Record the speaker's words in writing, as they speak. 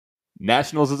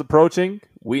Nationals is approaching.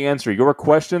 We answer your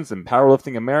questions, and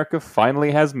Powerlifting America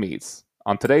finally has meets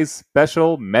on today's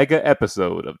special mega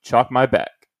episode of Chalk My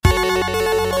Back.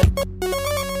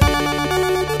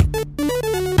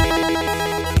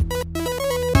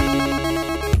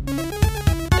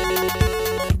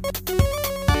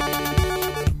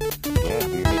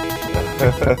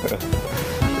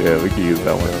 Yeah, we can use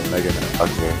that one. Mega.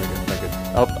 Okay.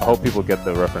 I hope people get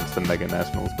the reference to Mega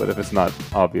Nationals, but if it's not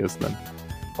obvious, then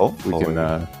we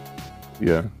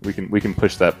can. We can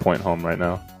push that point home right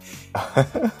now.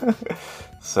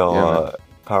 So,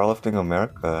 Powerlifting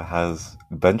America has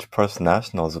bench press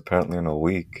nationals apparently in a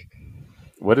week.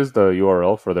 What is the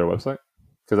URL for their website?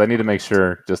 Because I need to make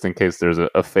sure, just in case there's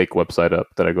a fake website up,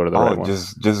 that I go to the right one.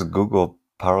 Just Google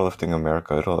Powerlifting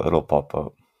America. It'll pop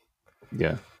up.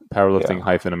 Yeah,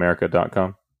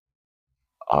 powerlifting-america.com.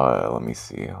 Let me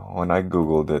see. When I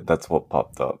Googled it, that's what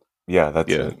popped up. Yeah,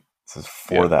 that's it. It says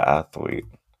for the athlete.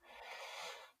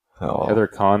 Oh, Heather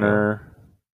Connor.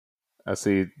 I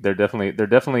see. They're definitely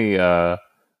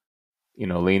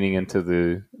leaning into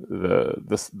the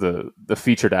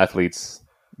featured athletes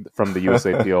from the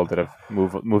USAPL that have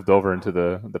moved over into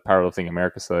the Powerlifting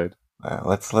America side.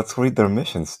 Let's read their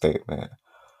mission statement.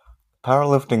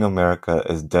 Powerlifting America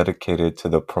is dedicated to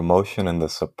the promotion and the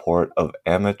support of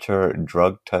amateur,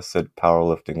 drug-tested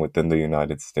powerlifting within the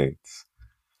United States.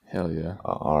 Hell yeah.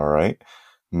 All right.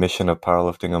 Mission of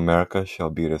Powerlifting America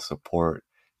shall be to support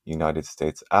United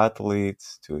States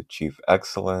athletes to achieve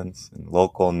excellence in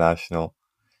local, national,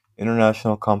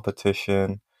 international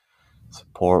competition,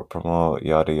 support, promote,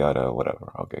 yada, yada,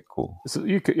 whatever. Okay, cool. So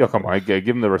come on, give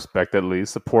them the respect at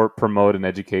least. Support, promote, and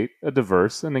educate a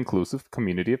diverse and inclusive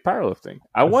community of powerlifting.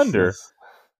 I wonder,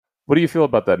 what do you feel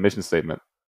about that mission statement?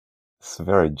 It's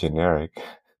very generic.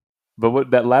 But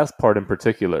what that last part in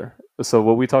particular, so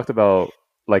what we talked about,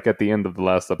 like at the end of the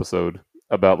last episode,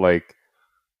 about like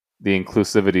the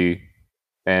inclusivity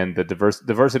and the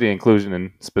diversity and inclusion,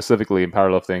 and specifically in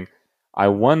powerlifting, I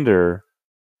wonder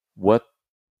what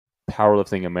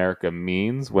Powerlifting America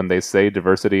means when they say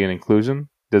diversity and inclusion.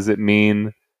 Does it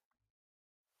mean,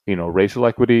 racial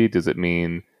equity? Does it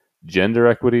mean gender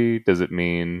equity? Does it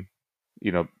mean,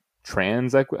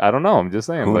 trans equity? I don't know. I'm just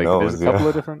saying. There's a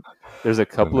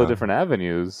couple of different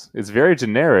avenues. It's very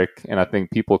generic, and I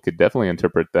think people could definitely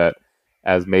interpret that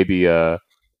as maybe a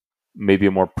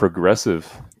more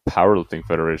progressive powerlifting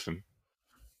federation.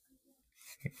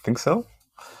 Think so?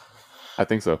 I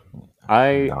think so.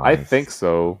 I think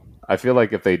so. I feel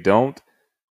like if they don't,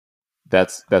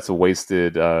 that's a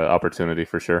wasted opportunity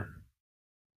for sure.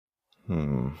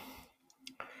 I'm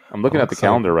looking at the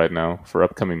calendar right now for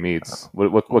upcoming meets.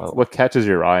 What catches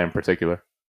your eye in particular?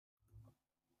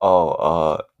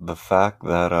 The fact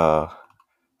that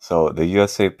so the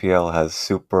USAPL has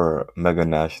super mega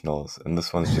nationals, and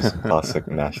this one's just classic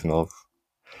nationals.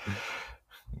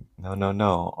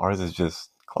 No. Ours is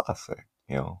just classic,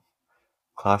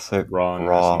 classic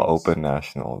raw open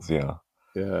nationals. Yeah.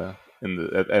 In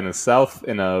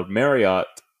a Marriott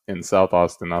in South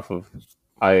Austin off of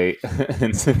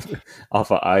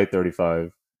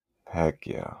I-35. Heck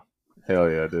yeah. Hell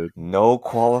yeah, dude. No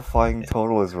qualifying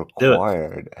total is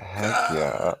required. Heck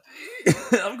yeah.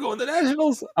 I'm going to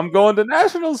nationals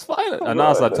finally.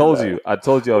 Anas, I told you I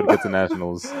would get to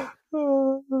nationals.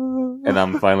 And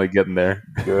I'm finally getting there.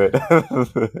 Good.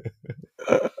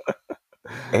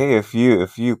 Hey, if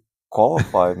you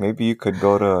qualify, maybe you could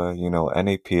go to,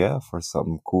 NAPF or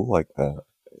something cool like that.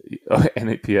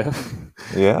 NAPF?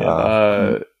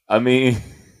 Yeah. I mean,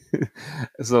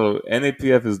 so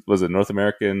NAPF was a North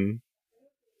American,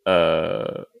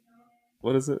 what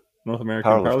is it? North American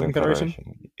Powerlifting Federation?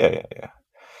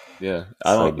 Yeah.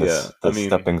 The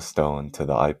stepping stone to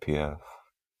the IPF.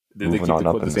 Did they keep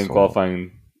the same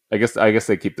qualifying? I guess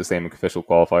they keep the same official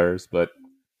qualifiers, but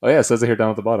it says it here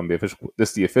down at the bottom. This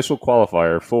is the official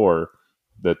qualifier for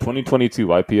the 2022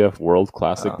 IPF World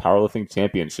Classic Powerlifting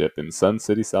Championship in Sun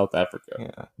City, South Africa.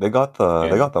 Yeah, they got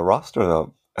the roster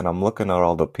up, and I'm looking at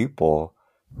all the people.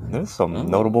 There's some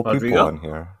notable people on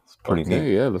here. It's pretty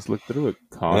neat. Yeah, let's look through it.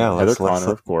 Heather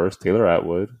Connor, of course. Taylor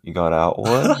Atwood. You got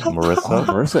Atwood, Marissa,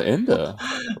 Marissa Inda,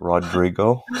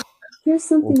 Rodrigo. Here's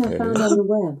something I found on the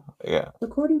web. Yeah.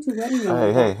 According to Wedding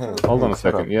Hey. Hold on a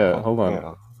second. Yeah, hold on.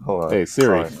 Yeah. Hold on. Hey,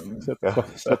 Siri, shut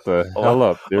the hell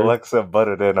up, dude. Alexa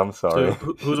butted in. I'm sorry.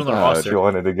 So who's on the roster? She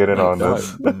wanted to get in on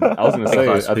this. I was going to say,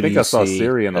 I think I saw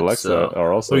Siri and Alexa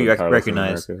are also you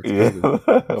recognize. Yeah.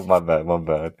 My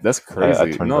bad. That's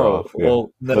crazy.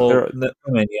 You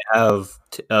have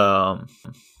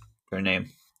their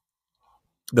name.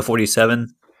 The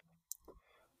 47.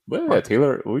 Well, yeah,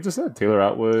 Taylor. We just said Taylor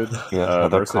Atwood. Yeah,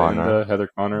 Heather Marissa Connor. Inda, Heather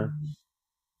Connor.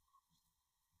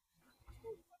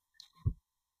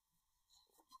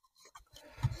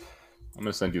 I'm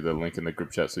gonna send you the link in the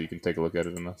group chat so you can take a look at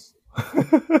it in this.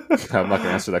 I'm not gonna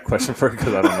answer that question for you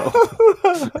because I don't know.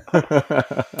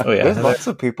 Oh yeah, There's lots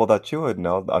of people that you would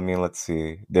know. I mean, let's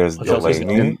see. There's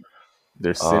Delaney.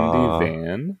 There's Cindy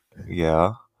Van.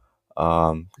 Yeah.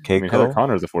 Keiko. I mean, Heather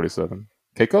Connor is a 47.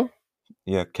 Keiko?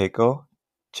 Yeah, Keiko.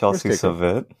 Chelsea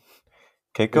Savitt.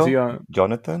 Keiko? Is he on?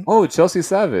 Jonathan? Oh, Chelsea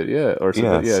Savitt, yeah. Or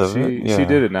Savitt, yeah, Savitt, she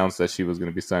did announce that she was going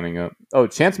to be signing up. Oh,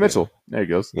 Chance Mitchell. There he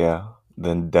goes. Yeah.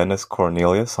 Then Dennis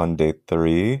Cornelius on day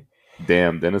 3.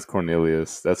 Damn, Dennis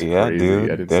Cornelius. That's crazy.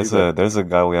 Dude. I didn't see that. There's a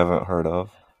guy we haven't heard of.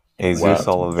 Jesus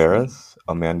Oliveras,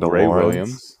 Amanda Ray Lawrence.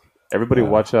 Williams. Everybody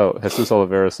watch out. Jesus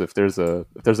Oliveras, if there's a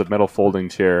metal folding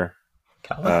chair,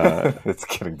 it's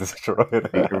getting destroyed.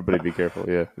 Everybody be careful.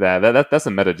 Yeah, that's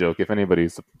a meta joke. If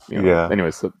anybody's,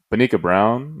 Anyways, so Banika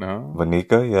Brown, no.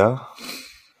 Banika, yeah.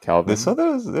 Calvin. So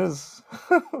there's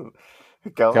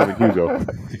Calvin Hugo,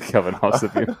 Calvin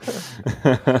Ossipin.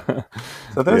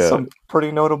 So there's some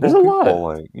pretty notable people.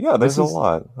 Like, there's a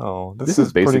lot. Oh, this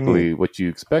is basically what you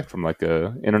expect from like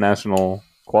a international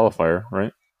qualifier,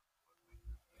 right?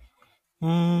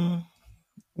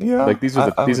 Yeah, like these are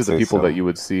the people that you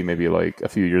would see maybe like a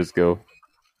few years ago.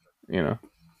 You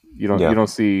don't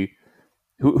see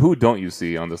who don't you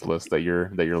see on this list that you're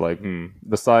like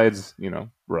besides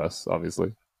Russ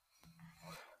obviously.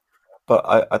 But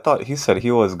I thought he said he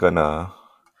was gonna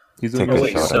take a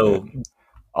shot. So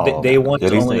they want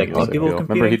only like 10 people competing.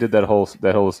 Remember he did that whole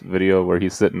video where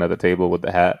he's sitting at the table with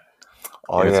the hat.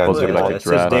 Oh, it's supposed to be like a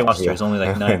draft. There's only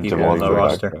like 9 people on the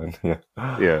roster.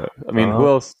 Yeah. I mean, who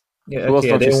else? Yeah, who else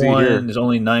don't you see here? There's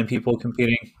only 9 people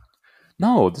competing.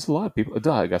 No, there's a lot of people.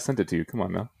 Doug, I sent it to you. Come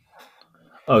on now.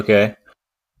 Okay.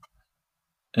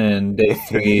 And day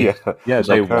 3.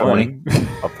 Day 1.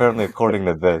 Apparently, according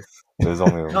to this, there's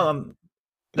only.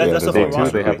 That's day 2.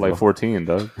 They have like 14,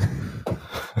 Doug.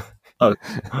 Oh.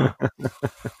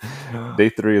 Day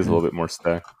 3 is a little bit more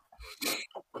stacked.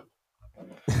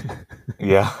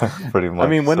 Yeah, pretty much. I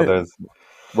mean, when is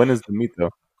the meet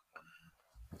though?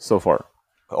 So far,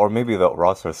 or maybe the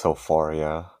roster so far.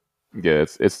 Yeah,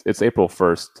 it's April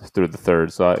 1st through the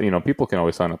 3rd. So people can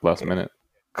always sign up last minute.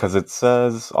 Because it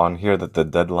says on here that the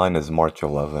deadline is March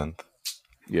 11th.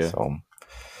 Yeah. So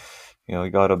we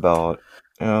got about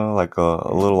like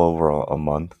a little over a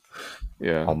month.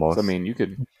 Yeah, almost. So, I mean, you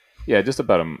could, just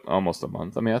about almost a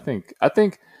month. I mean, I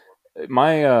think.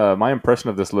 My impression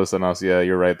of this list, and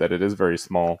you're right that it is very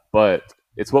small, but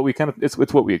it's what we it's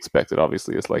what we expected.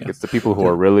 Obviously, it's like it's the people who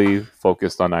are really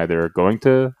focused on either going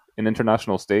to an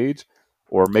international stage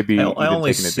or maybe I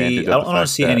don't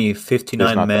see any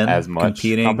 59 men as much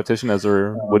competing. Competition as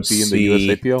there would be in the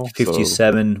USAPL.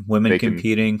 57 women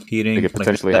competing. They could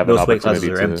potentially have an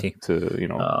opportunity to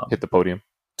hit the podium.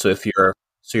 So if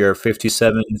you're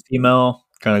 57 female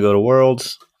trying to go to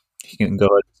Worlds, you can go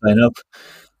ahead and sign up.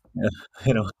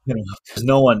 There's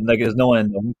no one in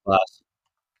the weight class.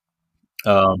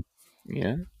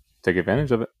 Take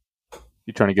advantage of it.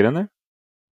 You trying to get in there?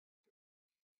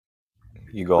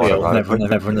 You go on never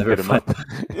hit him up.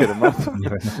 Hit him up.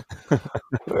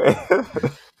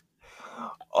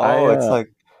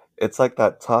 It's like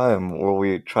that time where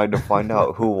we tried to find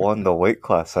out who won the weight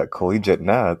class at Collegiate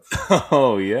Nats.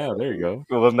 Oh yeah, there you go.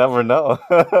 We'll never know.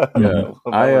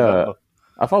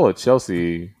 I followed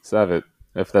Chelsea Savitt,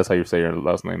 if that's how you say your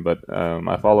last name, but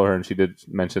I follow her and she did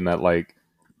mention that like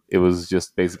it was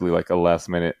just basically like a last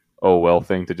minute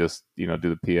thing to just do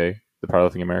the PA, the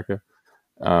Powerlifting America.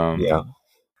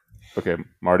 Okay,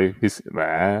 Marty.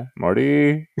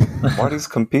 Marty's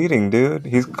competing, dude.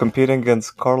 He's competing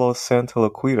against Carlos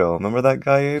Santoliquito. Remember that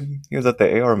guy, Abe? He was at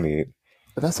the AR meet.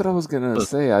 That's what I was gonna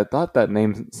say. I thought that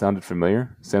name sounded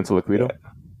familiar. Santoliquito.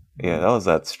 Yeah, that was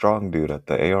that strong dude at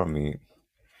the AR meet.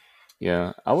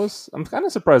 Yeah, I'm kind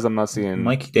of surprised I'm not seeing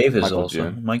Mikey Davis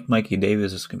also. Mikey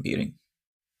Davis is competing.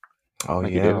 Oh,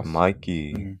 Mikey Davis.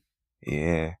 Mikey. Mm-hmm.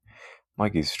 Yeah,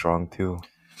 Mikey's strong too.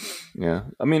 Yeah,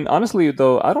 I mean, honestly,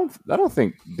 though, I don't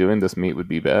think doing this meet would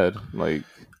be bad. Like,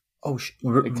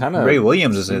 Ray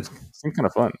Williams is it? Seemed kind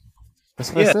of fun.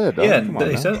 That's what I said.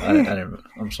 They said.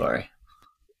 I'm sorry.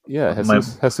 Yeah,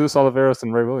 Jesus Oliveras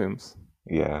and Ray Williams.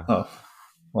 Yeah. Oh,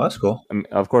 well, that's cool. I mean,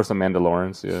 of course, Amanda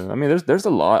Lawrence. Yeah, I mean, there's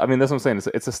a lot. I mean, that's what I'm saying.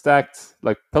 It's a stacked.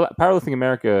 Like Powerlifting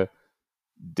America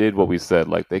did what we said.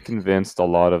 Like they convinced a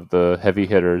lot of the heavy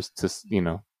hitters to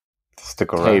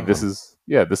stick around. Hey, this is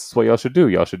what y'all should do.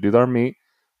 Y'all should do our meet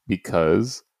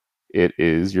because it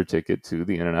is your ticket to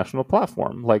the international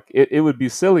platform. Like it would be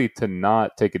silly to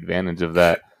not take advantage of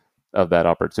that of that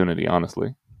opportunity.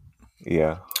 Honestly,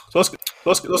 Yeah. So let's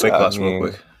weight class real mean,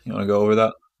 quick. You want to go over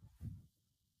that?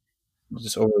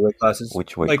 Just over the weight classes,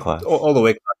 which weight like class? all the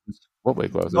weight classes. what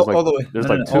weight class? There's All the way, there's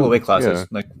no, like all the two. weight classes. Yeah.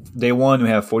 Like day one, we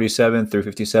have 47 through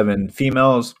 57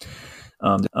 females.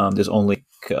 There's only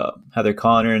Heather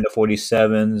Connor in the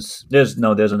 47s. There's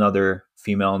another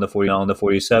female in the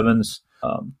 47s.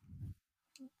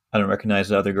 I don't recognize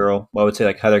the other girl. Well, I would say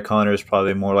like Heather Connor is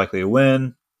probably more likely to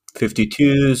win.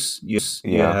 52s, you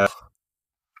Yeah. have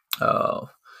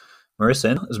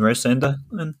Marissa. Is Marissa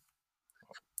in?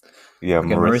 Yeah, Okay,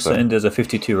 Marissa Marissa. is a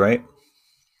 52, right?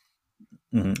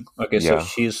 Mm-hmm. Okay, so Yeah.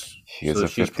 She is a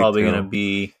she's probably 52. gonna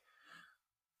be.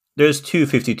 There's two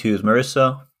 52s,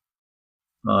 Marissa.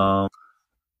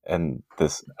 And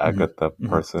this Mhm, Agatha mhm.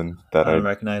 person that I I don't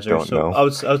recognize her. don't So know. I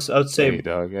would say Hey,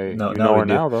 dog. Hey, no. you Now know we her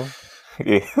do. now, though.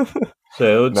 Yeah.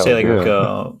 So I would No, say like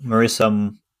yeah.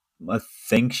 Marissa. I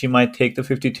think she might take the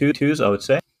 52s. I would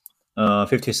say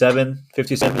 57. There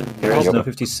is Yep. no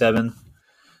 57.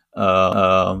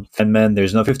 Men.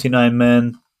 There's no 59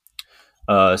 men.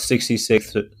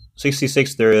 66.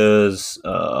 There is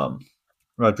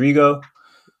Rodrigo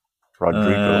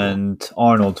and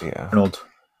Arnold. Yeah. Arnold.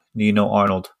 Do you know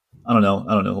Arnold? I don't know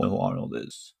who Arnold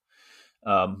is.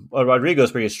 Well, Rodrigo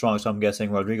is pretty strong, so I'm guessing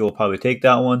Rodrigo will probably take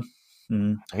that one.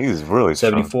 He's really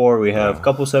 74. strong. We have a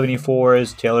couple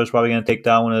 74s. Taylor's probably going to take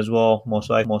that one as well, most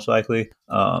likely.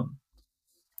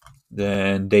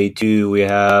 Then day two, we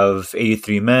have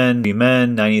 83 men,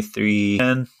 93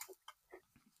 men.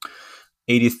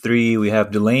 83, we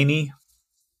have Delaney.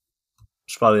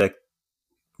 It's probably going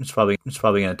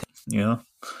to take,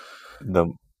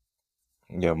 The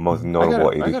most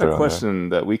notable 83 I got a on there. question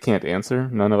that we can't answer.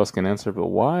 None of us can answer. But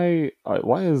why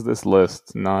is this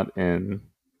list not in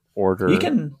order? You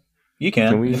can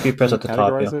if you press at the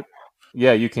top. Yeah. It?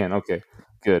 Yeah, you can. Okay,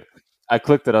 good. I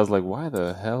clicked it. I was like, why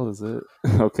the hell is it?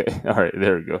 Okay, all right,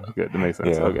 there we go. Good, that makes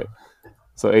sense. Yeah. Okay,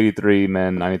 so 83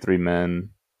 men, 93 men,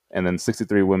 and then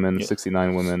 63 women,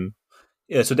 69 women.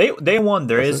 Yeah, so day one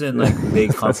there isn't like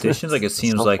big competitions. Like it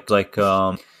seems like people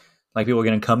are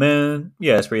gonna come in.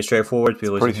 Yeah, it's pretty straightforward.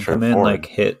 People are gonna come in, like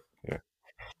hit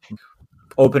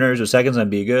openers or seconds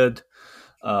and be good.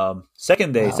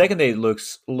 Second day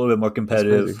looks a little bit more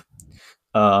competitive.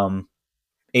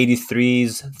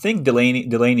 83s. I think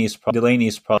Delaney's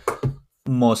probably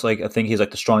most like I think he's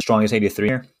like the strongest 83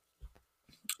 here.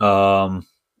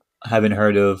 Haven't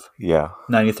heard of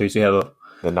 93s. We have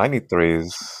the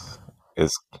 93s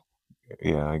is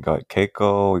I got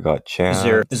Keiko, we got Chance.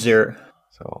 Zero.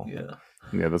 So yeah,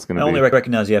 that's gonna. I only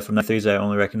recognize from 93s. I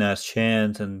only recognize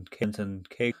Chance and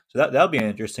Keiko. So that'll be an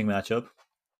interesting matchup.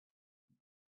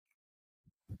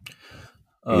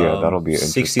 That'll be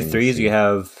 63s. You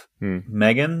have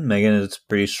Megan. Megan is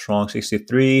pretty strong.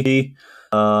 63.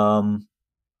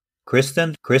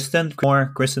 Kristen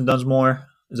Dunsmore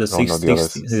is a 60.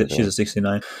 She's a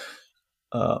 69.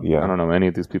 I don't know any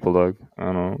of these people, Doug. I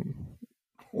don't know.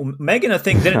 Well, Megan, I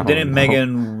think didn't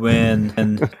Megan win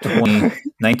in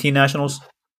 2019 nationals?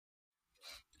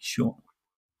 Sure.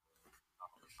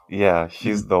 Yeah,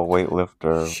 she's the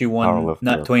weightlifter. She won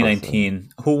not 2019.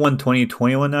 Person. Who won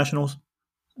 2021 nationals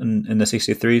in the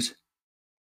 63s?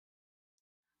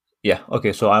 Yeah.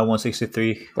 Okay. So I won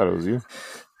 63. Thought it was you.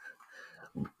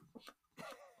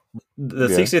 The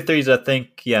 63s, I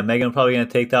think. Yeah, Megan probably gonna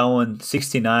take that one.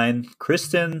 69.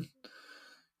 Kristen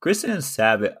and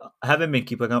Sabat. I haven't been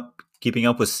keeping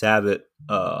up with Sabat.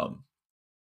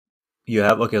 You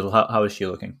have okay. So how is she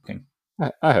looking?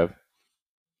 I have.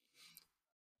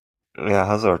 Yeah,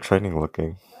 how's our training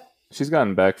looking? She's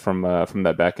gotten back from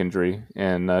that back injury,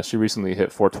 and she recently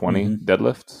hit 420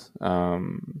 deadlift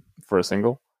for a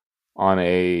single on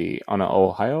a 20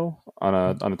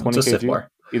 kg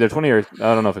bar. Either 20 or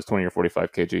I don't know if it's 20 or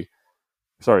 45 kg.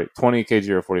 Sorry, 20 kg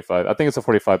or 45. I think it's a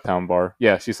 45-pound bar.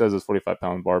 Yeah, she says it's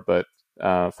 45-pound bar, but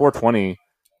 420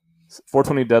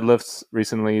 deadlifts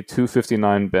recently,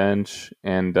 259 bench,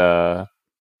 and I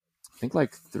think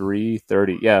like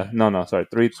 330. Yeah, sorry,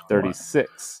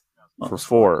 336 for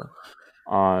four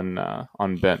on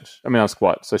bench. I mean on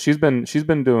squat. So she's been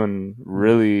doing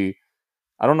really.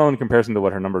 I don't know in comparison to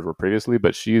what her numbers were previously,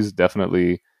 but she's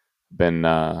definitely been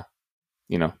at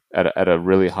a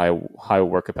really high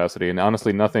work capacity, and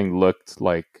honestly, nothing looked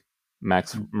like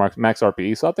max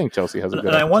RPE. So I think Chelsea has a good.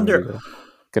 And I wonder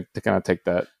to kind of take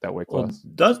that weight class.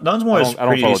 Dunsmore is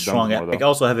pretty strong. I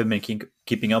also haven't been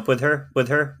keeping up with her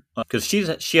because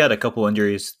she had a couple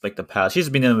injuries like the past. She's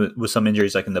been in with some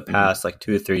injuries like in the past like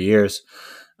 2 or 3 years,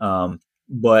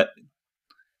 but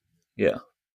yeah.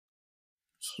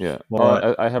 Yeah.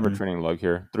 Squat. I have her training log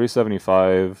here.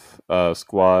 375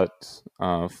 squat,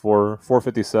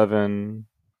 457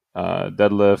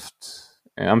 deadlift,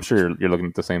 and I'm sure you're looking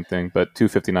at the same thing, but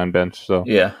 259 bench. So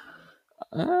Yeah.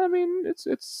 I mean,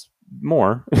 it's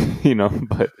more,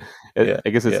 but Yeah. I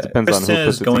guess it Yeah. depends on who Kristen is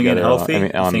puts it going in together. healthy. I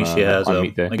mean, I think she has on a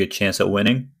meet day. good chance at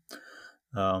winning.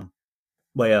 But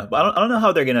yeah, but I don't know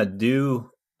how they're gonna do.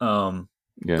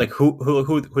 Like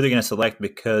who they're gonna select,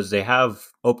 because they have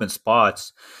open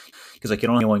spots. Because like you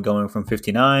don't have anyone going from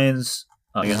 59s.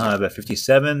 You don't have at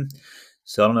 57.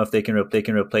 So I don't know if they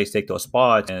can take those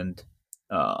spots and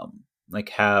like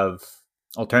have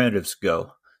alternatives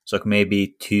go. So like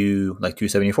maybe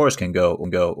 274s can go,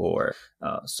 or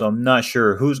so I'm not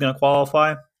sure who's gonna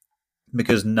qualify,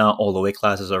 because not all the weight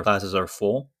classes are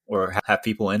full or have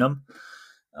people in them.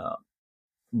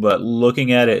 But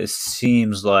looking at it, it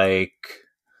seems like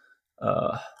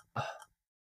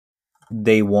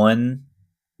day one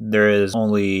there is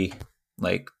only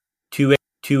like two weight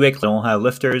classes that don't have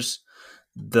lifters.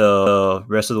 The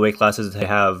rest of the weight classes, they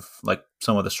have like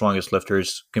some of the strongest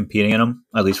lifters competing in them,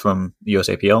 at least from the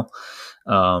USAPL.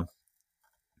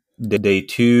 Day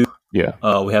two,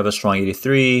 we have a strong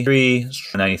 83,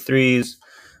 93s.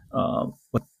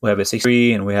 We have a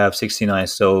 63 and we have 69.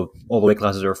 So all the weight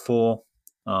classes are full,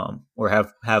 or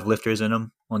have lifters in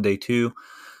them on day two.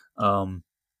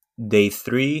 Day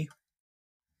three,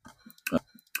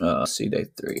 let's see, day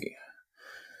three.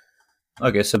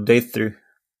 Okay, so day three,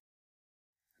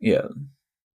 yeah.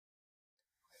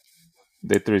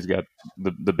 Day three's got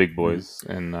the big boys,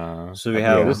 and so we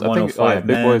have 105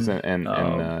 big men, boys and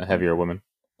heavier women.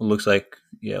 Looks like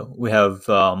we have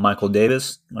Michael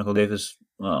Davis.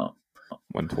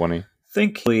 120. I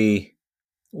think we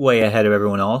way ahead of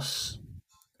everyone else.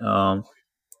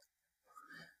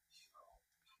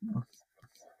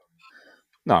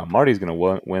 No, Marty's gonna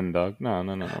win, dog. No.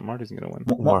 Marty's gonna win.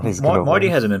 Marty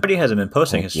hasn't been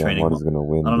posting his training. Marty's gonna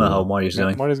win. I don't know how Marty's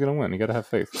doing. Marty's gonna win. You gotta have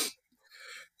faith.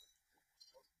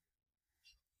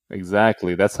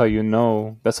 Exactly. That's how you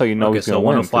know. He's gonna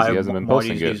win, because he hasn't been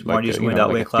posting it. Marty's Like, that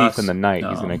like weight a class. thief in the night.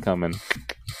 He's gonna come and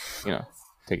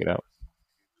take it out.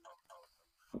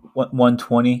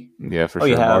 120. Yeah, for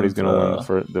sure. Marty's gonna win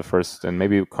for the first, and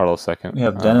maybe Carlos second. We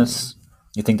have Dennis.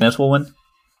 You think Dennis will win?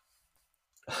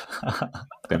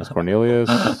 Dennis Cornelius.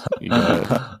 You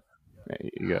got.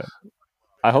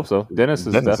 I hope so. Dennis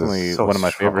is definitely one of my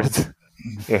favorites.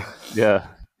 Yeah.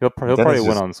 He'll probably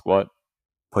win on squat.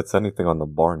 Puts anything on the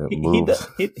bar and it moves.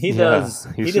 He does.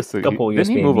 He does a couple USPA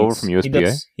Didn't he move meets. over from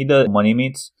USPA? He does money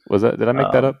meets. Was that? Did I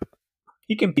make that up?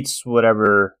 He competes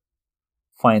whatever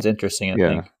finds interesting. I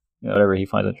think whatever he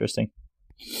finds interesting.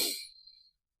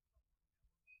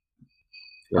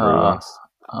 I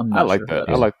like that.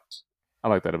 I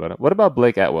like that about it. What about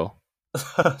Blake Atwell?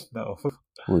 No.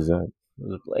 Who's that?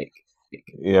 Who's Blake?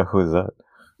 Yeah, who's that?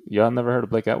 Y'all never heard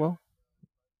of Blake Atwell?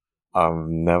 I've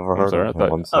never heard of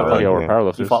him. I thought y'all were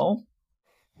powerlifters. You follow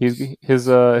him? His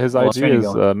IG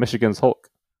is Michigan's Hulk.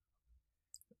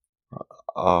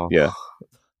 Oh yeah.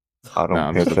 I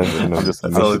don't pay attention. I'm just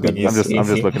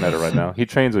looking at it right now. He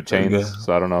trains with chains,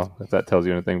 so I don't know if that tells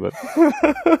you anything, but I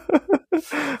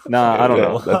don't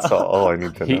know. That's all I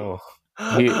need to know.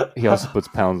 He also puts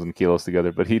pounds and kilos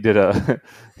together, but he did a.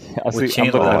 I'm looking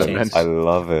at a bench. I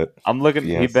love it. I'm looking.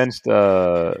 Yes.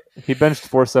 He benched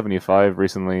 475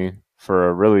 recently for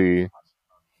a really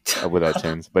without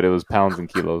chains, but it was pounds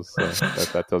and kilos. So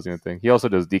that tells you anything. He also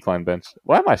does decline bench.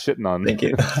 Why am I shitting on? Thank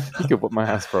you. He could whip my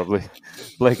ass probably.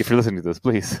 Blake, if you're listening to this,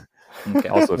 please. Okay.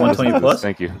 Also, 120 plus. This,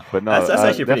 thank you. But no, that's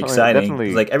actually pretty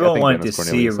exciting. Like everyone wanted to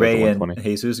see Ray and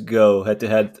Jesus go head to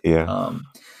head. Yeah.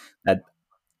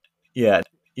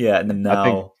 And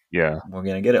now we're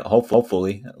gonna get it.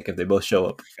 Hopefully, like if they both show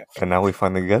up. And now we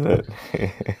finally get it.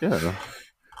 Yeah.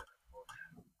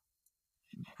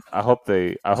 I hope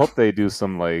they do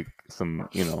some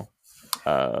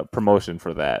promotion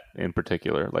for that in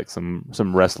particular, like some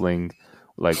wrestling,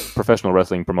 like professional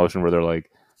wrestling promotion where they're like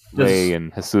Ray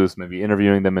and Jesus maybe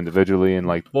interviewing them individually and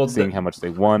seeing how much they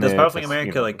won. Does Powerlifting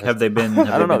America have they been?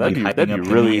 I don't know. That'd be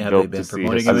really dope to see.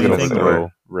 You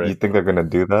think they're gonna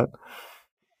do that?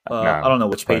 I don't know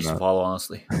which page to follow.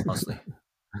 Honestly,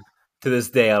 to this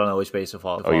day, I don't know which page to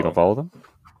follow. Oh, you don't follow them?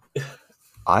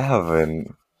 I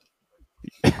haven't.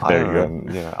 There you go.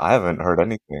 Yeah, I haven't heard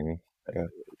anything. Yeah.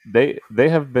 They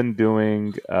have been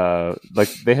doing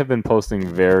they have been posting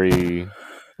very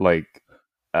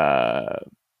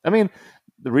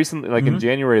recently in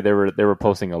January they were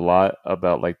posting a lot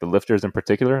about like the lifters in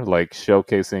particular, like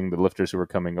showcasing the lifters who were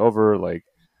coming over,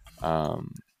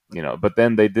 but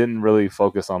then they didn't really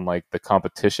focus on like the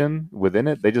competition within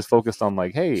it. They just focused on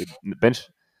like, hey,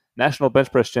 national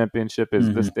bench press championship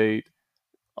is this date,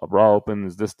 Raw Open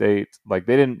is this date. Like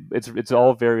they didn't. It's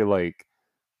all very like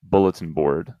bulletin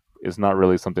board. It's not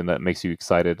really something that makes you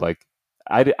excited. Like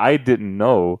I didn't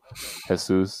know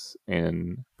Jesus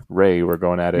and Ray were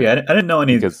going at it. Yeah, I didn't know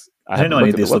any because I didn't know any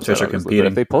of these lifters are But if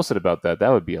competing. they posted about that,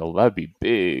 that'd be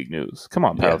big news. Come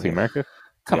on, Powerlifting America.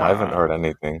 Come on. I haven't heard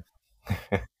anything.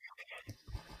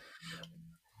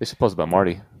 They should post about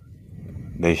Marty.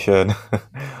 They should.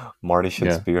 Marty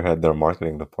should spearhead their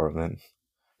marketing department.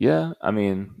 Yeah, I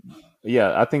mean,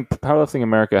 I think Powerlifting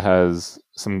America has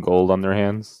some gold on their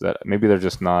hands that maybe they're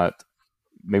just not.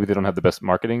 Maybe they don't have the best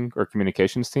marketing or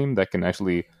communications team that can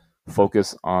actually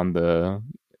focus on the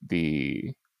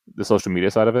social media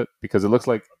side of it, because it looks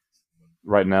like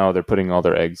right now they're putting all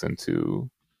their eggs into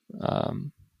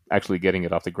actually getting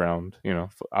it off the ground.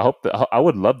 I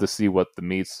would love to see what the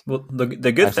meets. Well, the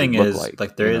good thing is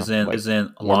like there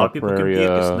isn't a lot of people compete.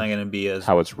 It's not going to be as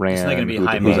how it's ran. It's not going to be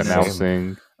high who's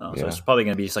announcing. So it's probably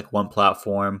going to be just like one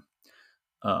platform.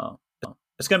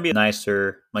 It's going to be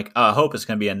nicer. Like I hope it's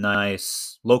going to be a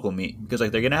nice local meet, because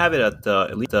like they're going to have it at the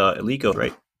Elico,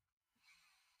 right?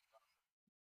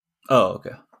 Oh,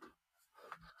 okay.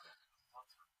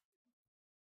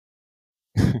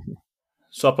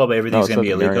 So probably everything's going to be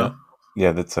Elico.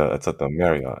 Yeah, it's at the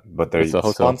Marriott, but they're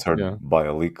sponsored by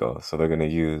Elico, so they're going to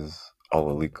use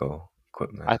all Elico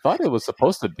equipment. I thought it was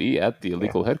supposed to be at the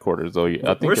Elico headquarters, though. I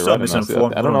think we're still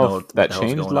misinformed. I don't know if that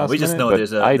changed last We just minute, know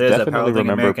there's I definitely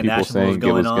remember American people saying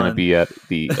it was going to be at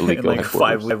the Elico like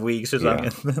headquarters. 5 weeks or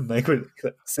something. Like,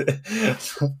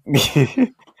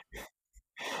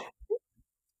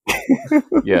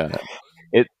 yeah,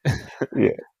 they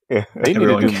need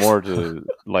to do more to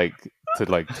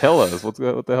tell us what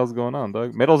the hell's going on,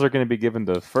 dog. Medals are going to be given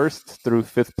to 1st through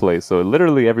 5th place, so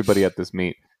literally everybody at this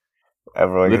meet,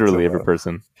 literally every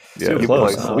person. Yeah,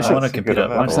 close. I want to compete.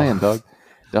 I'm saying, dog.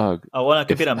 I want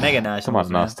to compete on Mega Nationals. Come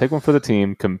on, Nas, take one for the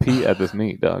team. Compete at this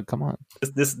meet, dog. Come on.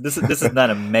 This is not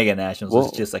a Mega Nationals.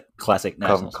 It's just like classic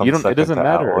Nationals. It doesn't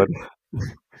matter.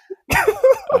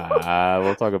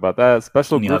 We'll talk about that.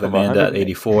 Special group of Amanda at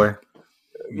 84.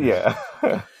 Yeah.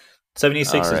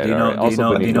 76s. Right, do you know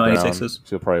 86s?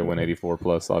 She'll probably win 84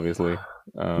 plus, obviously.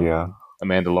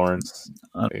 Amanda Lawrence.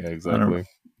 Yeah, exactly.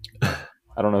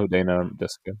 I don't know who Dana or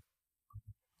Jessica.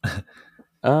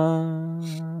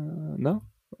 No.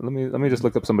 Let me just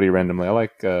look up somebody randomly. I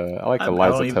like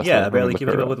Eliza Tesla. Yeah, I barely keep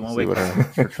up with one week. What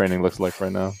her training looks like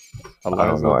right now. I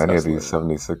don't know any of these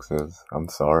 76s. I'm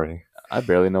sorry. I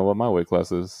barely know what my weight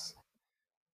class is.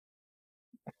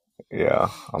 Yeah,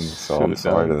 I'm sorry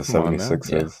to the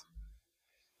 76s.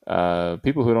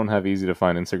 People who don't have easy to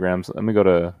find Instagrams, let me go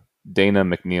to Dana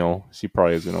McNeil. She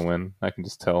probably is going to win. I can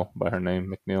just tell by her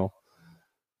name, McNeil.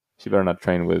 She better not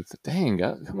train with, dang,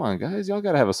 come on, guys. Y'all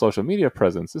got to have a social media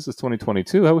presence. This is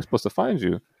 2022. How are we supposed to find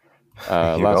you?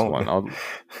 Last one.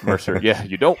 Mercer. Yeah,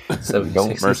 you don't.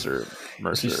 Mercer.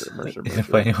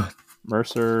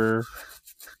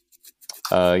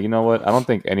 You know what? I don't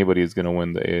think anybody is going to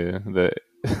win the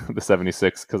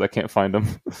 76 because I can't find them.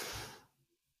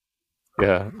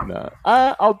 Yeah, no.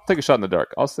 I'll take a shot in the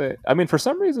dark. I'll say. I mean, for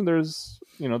some reason, there's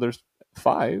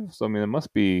 5. So I mean, it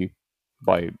must be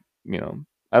by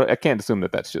I can't assume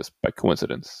that that's just by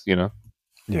coincidence. Yeah,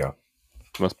 it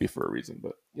must be for a reason.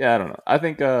 But yeah, I don't know. I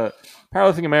think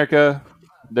Powerlifting America,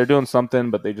 they're doing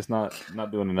something, but they're just not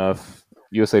doing enough.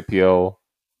 USAPL.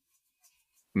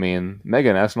 I mean,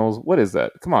 Mega Nationals. What is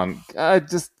that? Come on, God.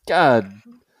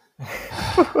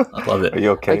 I love it. Are you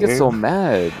okay? I get so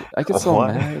mad.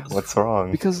 Mad. What's wrong?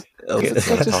 Because let's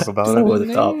talk about it.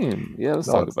 Yeah, let's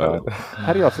talk about it.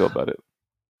 How do y'all feel about it?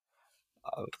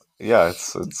 Yeah,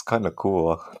 it's kind of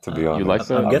cool, to be honest. You like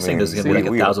that? I'm guessing there's going to be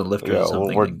like 1,000 lifters or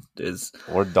something.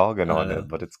 We're dogging on it,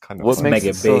 but it's kind of what makes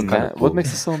it so mega? What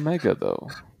makes it so mega, though?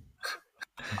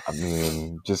 I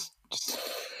mean, just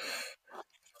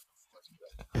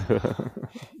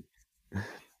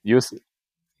USAPL.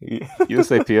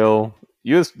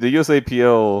 The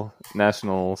USAPL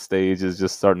national stage is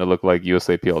just starting to look like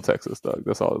USAPL Texas, dog.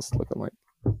 That's all it's looking like.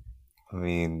 I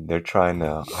mean, they're trying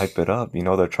to hype it up.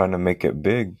 They're trying to make it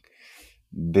big.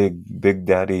 Big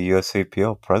Daddy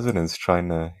USAPL president's trying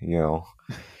to,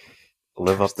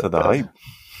 live up to the hype.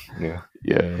 Yeah.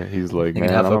 He's like,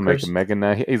 man, I'm gonna make a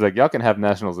mega. He's like, y'all can have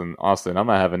nationals in Austin. I'm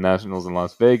gonna have a nationals in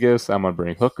Las Vegas. I'm gonna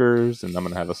bring hookers, and I'm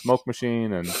gonna have a smoke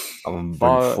machine, and I'm gonna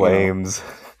bring flames.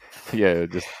 Yeah,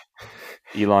 just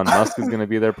Elon Musk is gonna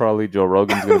be there. Probably Joe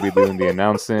Rogan's gonna be doing the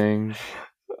announcing.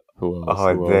 Who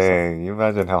else? Dang! You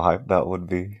imagine how hype that would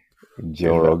be.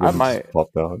 Joe Rogan just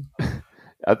popped out.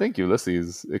 I think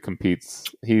Ulysses competes.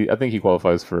 I think he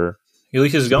qualifies for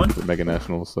Ulysses is going. Mega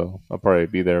Nationals, so I'll probably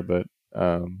be there. But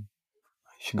You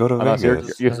should go to Anas,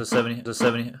 Vegas. It's a 70. It's a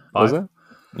 75. what was that?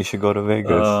 You should go to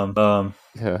Vegas.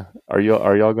 Yeah, are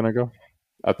y'all gonna go?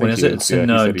 I think When is he it? It's in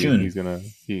he said June. he's gonna.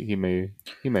 He may.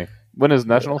 When is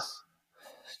Nationals?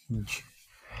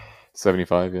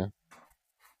 75. Yeah.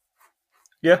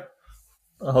 Yeah,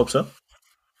 I hope so.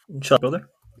 Inshallah, brother.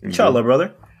 Inshallah,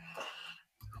 brother.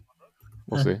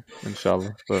 We'll see.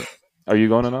 Inshallah. But are you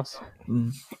going, Anas?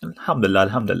 Alhamdulillah,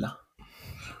 alhamdulillah.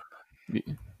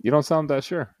 You don't sound that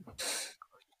sure.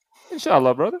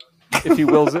 Inshallah, brother. If he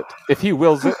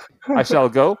wills it, I shall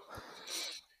go.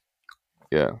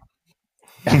 Yeah.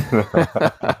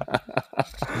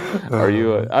 Are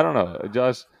you? I don't know,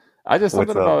 Josh. I just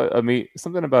something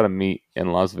about a meet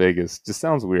in Las Vegas just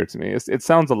sounds weird to me. It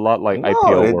sounds a lot like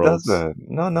IPO Worlds. Doesn't.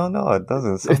 No, it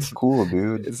doesn't. It sounds cool,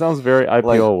 dude. It sounds very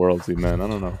IPO Worldsy, man. I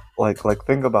don't know. Like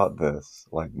think about this.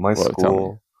 Like my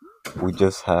school, we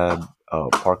just had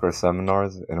Parker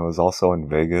seminars, and it was also in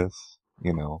Vegas.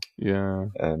 You know. Yeah.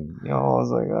 And I was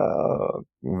like,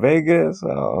 Vegas,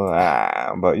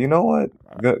 but you know what?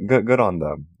 Good on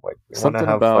them. Like, want to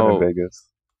have fun in Vegas.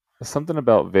 Something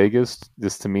about Vegas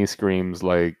just to me screams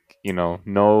like,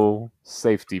 no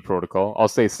safety protocol. I'll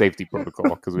say safety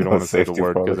protocol because we don't want to say the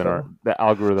word because then the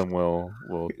algorithm will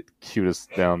shoot us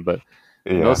down. But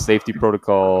no safety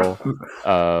protocol.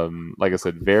 Like I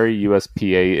said, very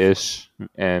USPA-ish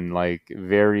and like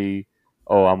very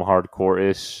I'm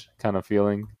hardcore-ish kind of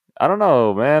feeling. I don't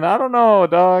know, man. I don't know,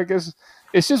 dog.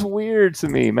 It's just weird to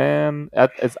me, man.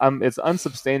 It's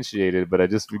unsubstantiated, but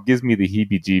it gives me the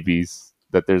heebie-jeebies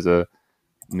that there's a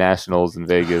Nationals in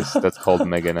Vegas that's called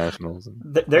Mega Nationals.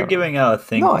 They're giving out a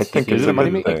thing. No, I think is it a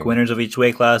money like winners of each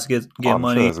weight class get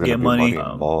money. Sure money.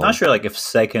 Not sure like if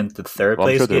second to third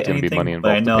place sure get anything, money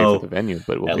but I know the venue,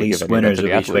 but at least winners of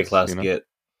each weight class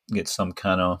get some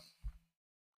kind of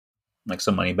like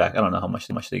some money back. I don't know how much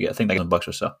they get. I think like $100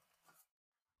 or so.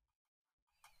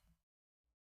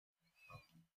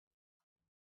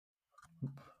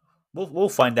 We'll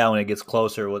find out when it gets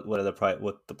closer what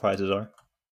the prizes are.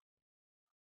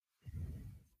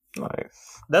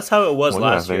 Nice. That's how it was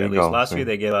last year. At least last year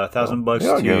they gave out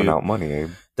 $1,000 to giving out money, Abe.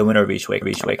 The winner of each weight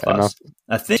class.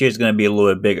 I think this year's going to be a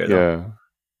little bit bigger. Though.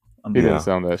 Yeah, he didn't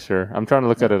sound that sure. I'm trying to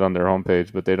look at it on their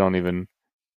homepage, but they don't even.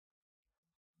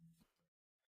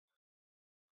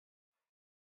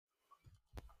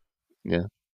 Yeah,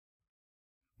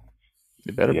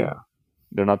 it better be.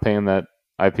 They're not paying that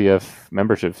IPF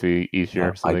membership fee each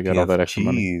year, so they got all that extra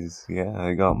money. Yeah,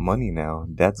 I got money now.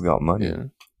 Dad's got money. Yeah.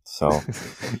 So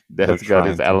Dad's got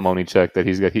his alimony check that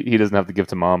he's got. He doesn't have to give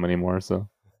to mom anymore. So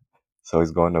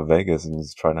he's going to Vegas and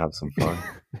he's trying to have some fun.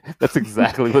 That's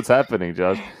exactly what's happening,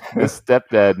 Josh. This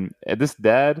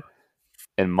dad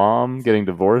and mom getting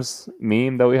divorced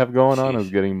meme that we have going on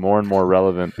is getting more and more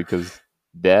relevant because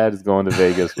dad is going to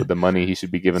Vegas with the money he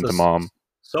should be giving to mom.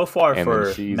 So far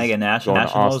for Mega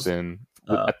Nationals, Austin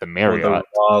at the Marriott,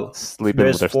 sleeping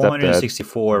with her stepdad.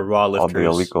 464 raw lifters.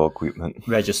 All the Alico equipment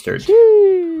registered.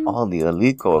 All the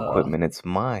Alico equipment, it's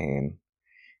mine.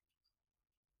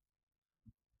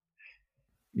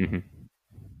 Mm-hmm.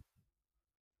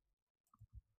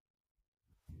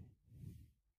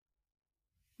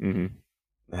 Mm-hmm.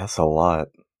 That's a lot.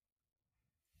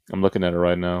 I'm looking at it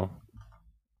right now.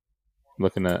 I'm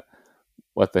looking at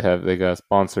what they have. They got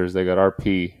sponsors. They got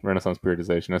RP, Renaissance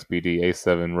Periodization, SPD,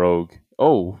 A7, Rogue.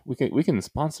 Oh, we can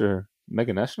sponsor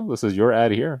Mega National. This is your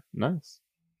ad here. Nice.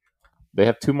 They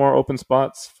have 2 more open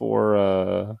spots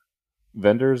for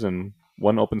vendors and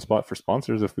 1 open spot for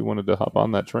sponsors if we wanted to hop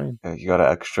on that train. Yeah, you got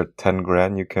an extra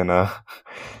 $10,000 you can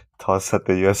toss at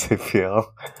the USAPL.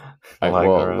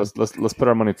 Let's put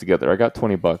our money together. I got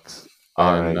 $20.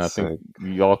 And I think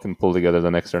y'all can pull together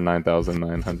the extra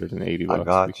 $9,980. I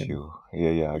got you.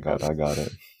 Yeah, I got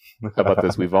it. How about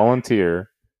this? We volunteer.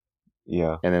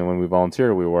 Yeah. And then when we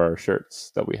volunteer, we wear our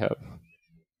shirts that we have.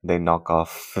 They knock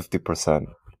off 50%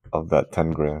 of that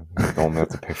 $10,000. You only have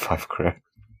to pay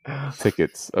 $5,000.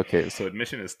 Tickets. Okay, so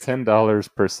admission is $10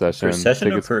 per session. Per session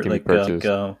Tickets or can be purchased.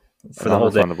 For the whole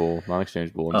day? Non-refundable,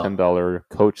 non-exchangeable, and $10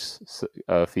 coach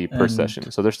fee per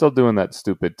session. So they're still doing that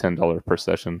stupid $10 per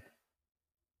session.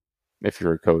 If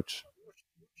you're a coach.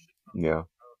 Yeah.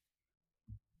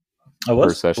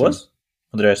 Per session. What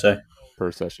did I say?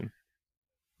 Per session.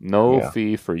 No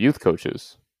fee for youth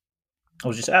coaches. I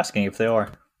was just asking if they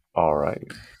are. All right.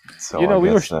 So you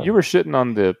were shitting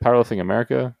on the Powerlifting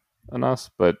America on us,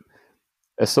 but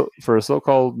for a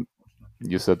so-called,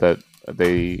 you said that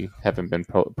they haven't been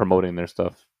promoting their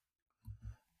stuff.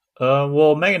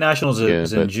 Well, Mega Nationals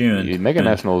is in but June. Mega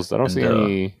Nationals, I don't see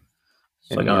any.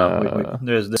 So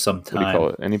there's some time. What do you call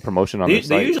it? Any promotion on they,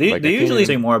 the site? They usually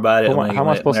say more about it. How am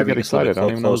I supposed to get excited? I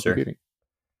don't even know who's closer. competing.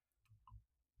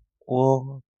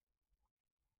 Well,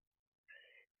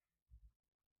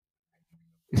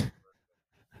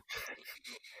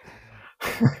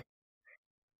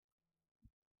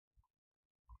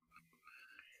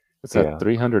 It's at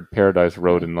 300 Paradise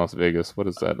Road in Las Vegas. What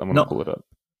is that? I'm gonna pull it up.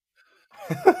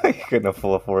 You're gonna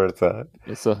pull up where it's at.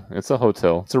 It's a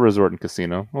hotel. It's a resort and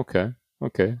casino. Okay.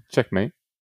 Checkmate.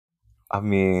 I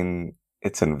mean,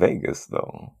 it's in Vegas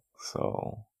though,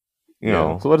 so you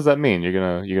know. So what does that mean? You're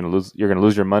gonna lose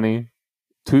your money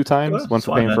 2 times. Once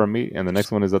for paying for a meet, and the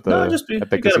next one is at the at the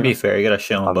you casino. gotta be fair. You gotta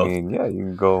show them both. I mean, yeah, you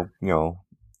can go,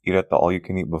 eat at the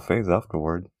all-you-can-eat buffets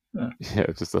afterward. Yeah,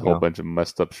 just a whole bunch of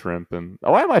messed up shrimp and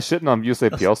why am I shitting on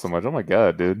USAPL so much? Oh my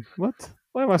god, dude! What?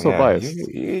 Why am I so biased?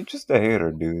 You're just a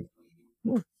hater, dude.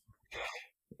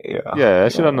 Yeah, I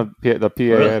shit on the PA.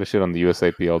 Really? I had to shit on the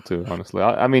USAPL too. Honestly,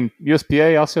 I mean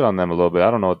USPA. I'll shit on them a little bit.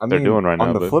 I don't know what they're doing right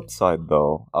now. On the flip side,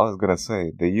 though, I was gonna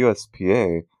say the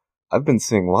USPA. I've been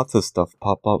seeing lots of stuff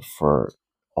pop up for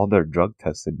all their drug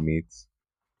tested meats.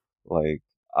 Like,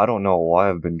 I don't know why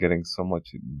I've been getting so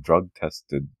much drug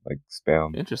tested like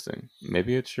spam. Interesting.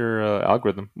 Maybe it's your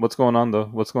algorithm. What's going on though?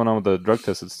 What's going on with the drug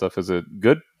tested stuff? Is it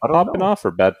good popping off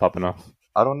or bad popping off?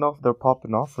 I don't know if they're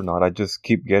popping off or not. I just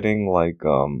keep getting like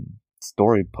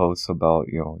story posts about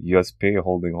USPA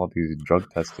holding all these drug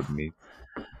tested meats.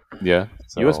 Yeah,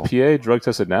 so, USPA drug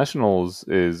tested nationals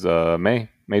is May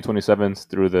 27th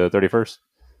through the 31st.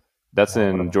 That's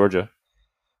in Georgia.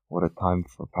 What a time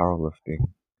for powerlifting.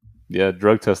 Yeah,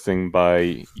 drug testing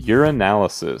by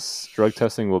urinalysis. Drug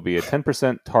testing will be a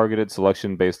 10% targeted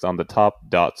selection based on the top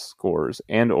DOT scores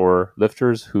and or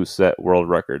lifters who set world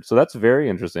records. So that's very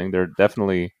interesting. They're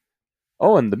definitely...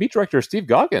 Oh, and the meet director is Steve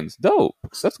Goggins. Dope.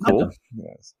 That's cool.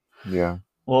 Yes. Yeah.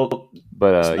 Well,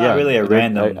 but it's not really a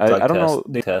random drug I don't know.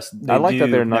 test. I like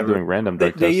that they're not doing random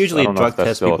drug tests. They usually drug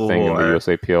test people thing in the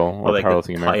USAPL or like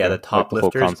Powerlifting America. Yeah, the top like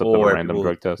lifters the whole concept of a random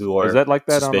drug test. Is that like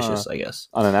that suspicious, I guess,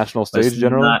 on a national stage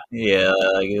generally?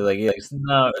 It's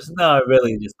not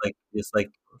really just like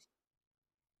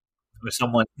with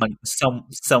someone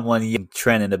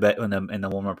trend in the bed in the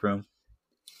warm up room.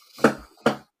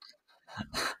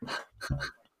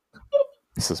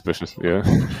 Suspicious, yeah.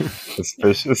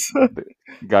 Suspicious.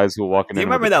 Guys who walk in. Do you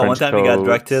remember that one time he got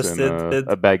drug tested?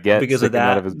 A baguette because of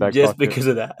that. Out of his back just pocket. Because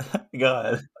of that.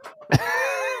 God.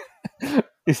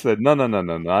 He said, "No.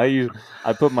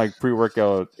 I put my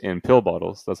pre-workout in pill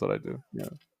bottles. That's what I do." Yeah.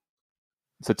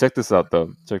 So check this out,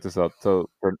 though. So,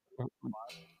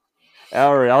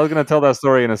 all right, I was gonna tell that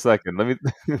story in a second. Let me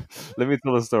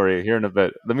tell the story here in a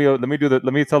bit. Let me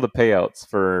tell the payouts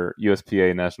for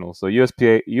USPA Nationals. So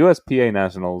USPA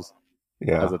Nationals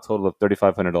has a total of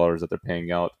 $3,500 that they're paying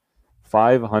out.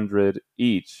 $500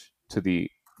 each to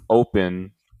the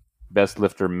open best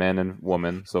lifter men and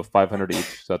women. So $500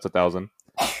 each. So that's $1,000.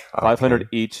 $500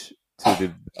 each to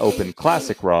the open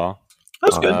classic raw.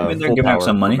 That's good. I mean, they're giving out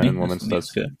some money. Men and women. So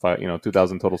that's good.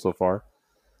 $2,000 total so far.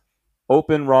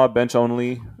 Open raw bench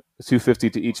only,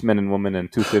 $250 to each men and women,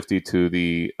 and $250 to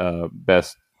the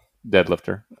best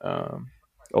deadlifter.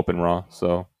 Open raw.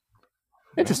 So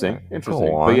interesting.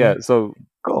 But yeah, so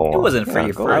it wasn't for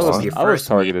your first. I was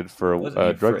targeted for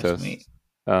a drug test.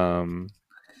 I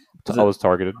was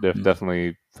targeted.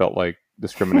 Definitely felt like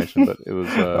discrimination, but it was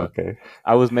okay.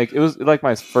 It was like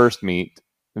my first meet,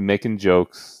 making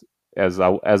jokes as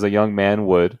a young man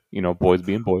would, boys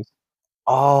being boys.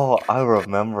 Oh, I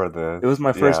remember this. It was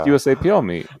my first USAPL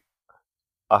meet.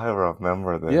 I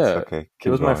remember this. Yeah, okay. It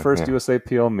was my first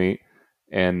USAPL meet,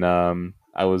 and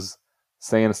I was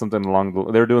saying something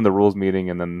they were doing the rules meeting,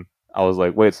 and then I was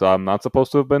like, "Wait, so I'm not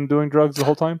supposed to have been doing drugs the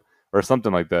whole time?" Or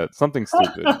something like that. Something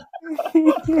stupid.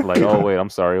 Like, oh wait,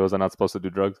 I'm sorry. Was I not supposed to do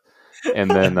drugs?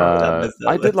 And then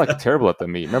I did like terrible at the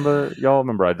meet.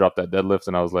 Remember I dropped that deadlift,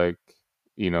 and I was like,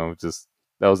 just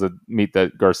that was a meet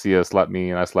that Garcia slapped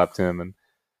me, and I slapped him, and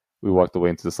we walked away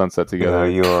into the sunset together.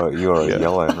 Yeah, you were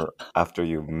yelling after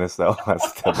you missed that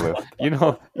last deadlift. You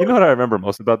know what I remember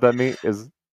most about that meet is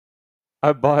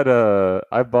I bought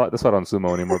that's not on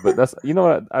Sumo anymore, but that's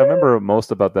what I remember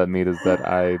most about that meet is that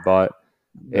I bought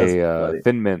a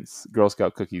Thin Mints Girl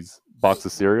Scout cookies box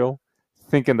of cereal,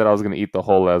 thinking that I was gonna eat the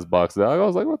whole ass box. I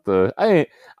was like, what the? I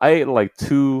ate like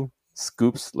 2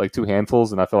 scoops, like 2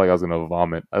 handfuls, and I felt like I was gonna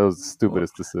vomit. That was the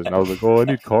stupidest decision. I was like, oh, I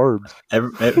need carbs.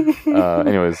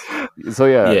 Anyways, so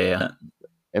yeah.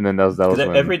 And then that was Because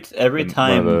when every one of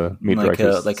time the meat like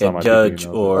directors a saw my PP, judge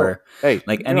and I was like, or hey,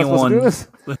 like you're not supposed to do anyone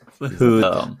this.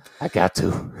 who I got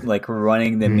to. like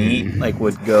running the meet like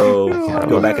would go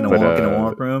back in the But,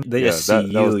 warm room. They yeah, just see that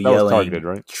you was yelling targeted,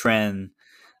 right? trend.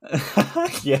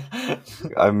 Yeah.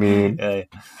 I mean, Yeah.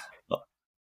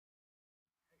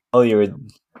 Oh,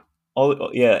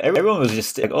 yeah. Everyone was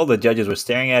just like all the judges were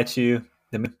staring at you.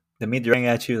 The media staring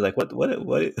at you like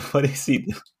what is he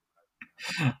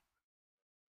doing?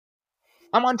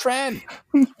 I'm on trend.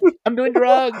 I'm doing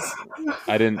drugs.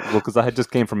 I didn't because I had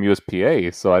just came from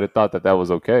USPA, so I thought that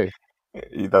was okay.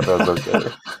 you thought that was okay.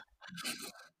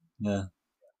 Yeah.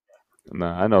 No,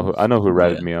 I know who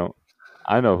ratted me out.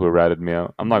 I know who ratted me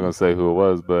out. I'm not gonna say who it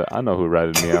was, but I know who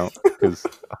ratted me out because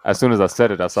as soon as I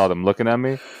said it, I saw them looking at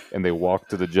me, and they walked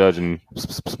to the judge and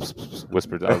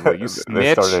whispered. I was like, "You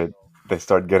snitch!" They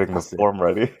started getting the form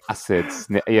ready. I said,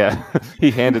 "Yeah."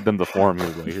 He handed them the form. He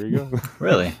was like, "Here you go."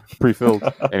 Really? Pre-filled.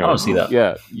 Anyway, I don't see that.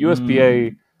 Yeah,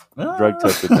 USPA drug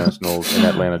tested nationals in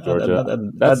Atlanta, Georgia.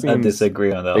 That seems I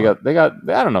disagree on that. They got.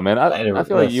 I don't know, man. I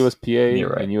feel like USPA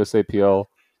right. and USAPL,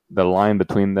 the line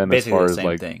between them Basically as far the as same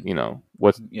like thing.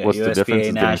 what's USPA the difference is getting thinner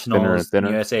and nationals,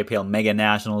 thinner. USAPL mega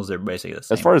nationals, they're basically the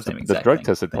same. As far as same the exact drug thing.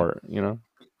 tested part,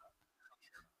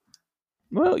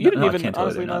 Well, you didn't I even can't tell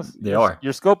you honestly. they're not. They Your, are.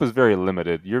 your scope is very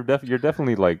limited. You're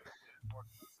definitely like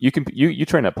you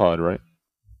train at Pod, right?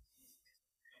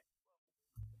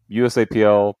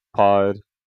 USAPL Pod.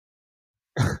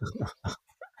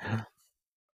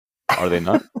 Are they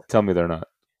not? Tell me they're not.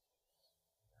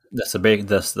 That's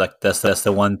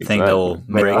the one thing that will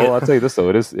Exactly. break Well, it. I'll tell you this though: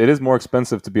 it is more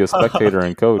expensive to be a spectator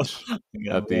and coach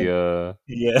Yeah, at the.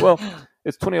 yeah. Well,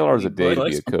 it's $20 a day to But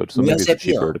be a coach, so maybe it's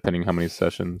cheaper depending how many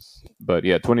sessions. But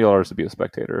yeah, $20 to be a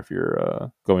spectator if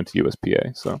you're going to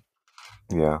USPA. So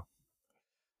Yeah.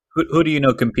 Who do you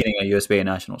know competing at USPA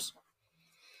nationals?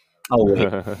 Oh wait,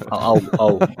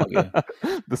 okay.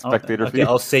 The spectator fee.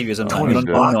 I'll save you some time. You don't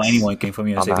 $20 know anyone came from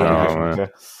USAPL I'm out nationals. of man.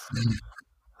 here.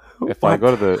 If I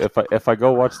go to if I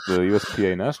go watch the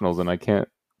USPA nationals and I can't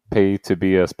pay to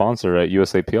be a sponsor at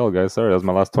USAPL, guys, sorry, that was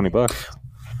my last $20.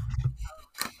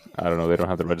 I don't know. They don't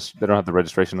have the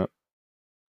registration up.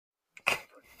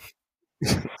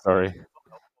 Sorry.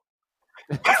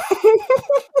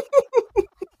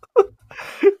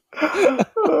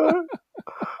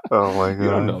 Oh my You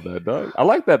don't god. know that, dog. I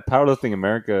like that Powerlifting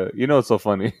America. You know, it's so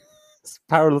funny.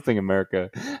 Powerlifting America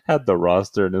had the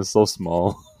roster and it's so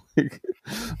small.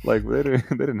 Like they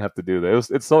didn't have to do that.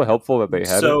 It's so helpful that they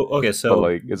had it. So But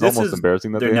like it's this almost is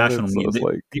embarrassing that their they had national it. So meet. it's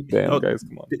like, damn, guys,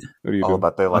 come on. What are you Oh, doing?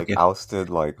 that they like Okay. ousted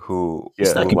like who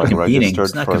It's not like competing. registered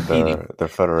It's not for competing. their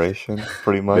federation,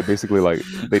 pretty They much. basically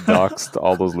they doxed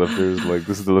all those lifters. Like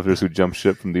this is the lifters who jump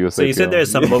ship from the USAPL. So you said there's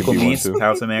some You can local be one meets too.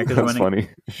 Power of America is That's running.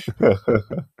 funny.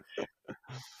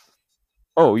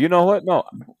 Oh, you know what? No,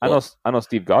 I know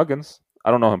Steve Goggins. I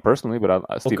don't know him personally, but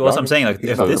Steve Well, that's what I'm Goggins. saying. Like He's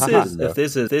if undefeated,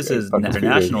 this is undefeated.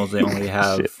 nationals, they only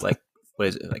have Shit. like what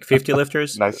is it, like 50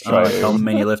 lifters? Nice I don't know try. like how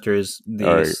many lifters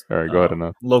these All right, go ahead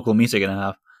enough. local meets are gonna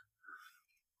have.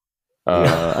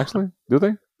 Yeah. Actually, do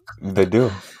they? They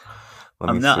do.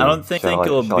 Let me see. I don't think Shall it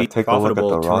will shall I be take a look at profitable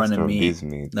the to run roster a of meet. these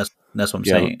meets? That's what I'm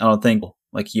Yeah. saying. I don't think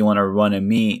like you want to run a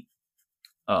meet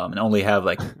and only have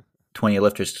like 20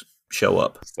 lifters show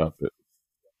up. Stop it!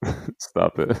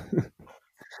 Stop it!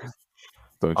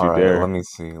 Don't All you right, dare! let me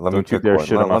see. Let me Don't you pick dare one.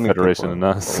 shit on my Let me pick federation one. and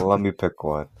us. Let me pick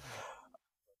one.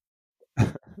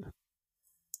 This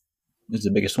is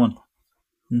the biggest one.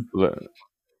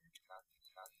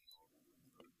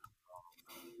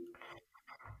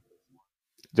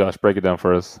 Josh, break it down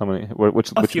for us. How many? Which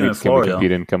few in meets can we Florida.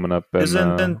 compete in coming up in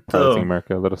Isn't Powerlifting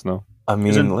America? Let us know. I mean,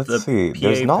 Isn't the let's see. PA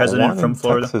There's not president one from in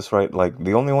Florida? Texas, right? Like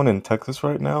the only one in Texas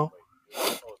right now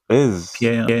is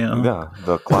PA.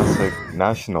 the classic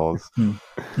nationals.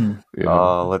 Yeah.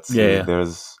 Let's see. Yeah.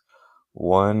 There's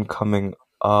one coming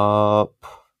up.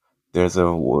 There's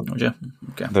Okay.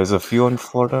 There's a few in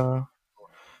Florida.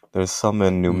 There's some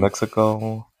in New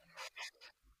Mexico.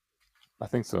 I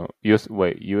think so.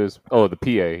 Oh, the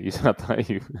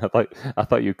PA. I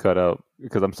thought you cut out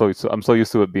because I'm so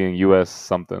used to it being US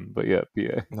something. But yeah,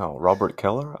 PA. No, Robert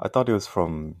Keller. I thought he was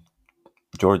from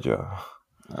Georgia.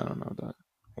 I don't know that.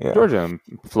 Yeah. Georgia and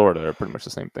Florida are pretty much the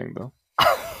same thing, though.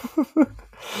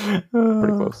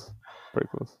 Pretty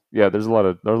close. Yeah, there's a lot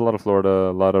of Florida,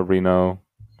 a lot of Reno,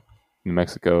 New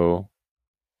Mexico.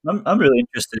 I'm really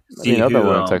interested to see the other who,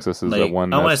 one in Texas is the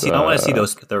one. I want to see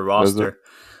their roster.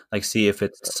 Like see if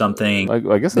it's something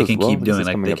I guess they can keep doing.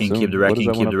 Like they can keep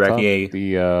directing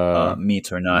the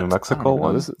meets or not. New Mexico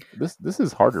one. This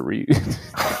is hard to read. It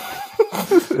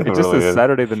just really says is.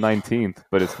 Saturday the 19th,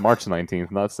 but it's March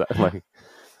 19th, not like.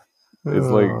 It's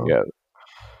like, yeah.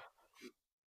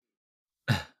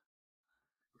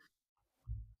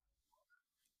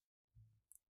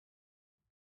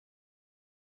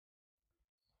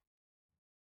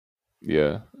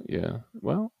 Yeah, yeah.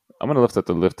 Well, I'm gonna lift at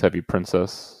the Lift Heavy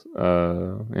Princess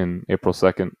in April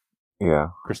 2nd. Yeah.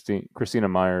 Christina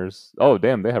Myers. Oh,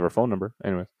 damn, they have her phone number.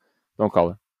 Anyways, don't call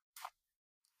her.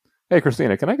 Hey,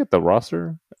 Christina, can I get the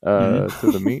roster to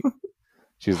the meet?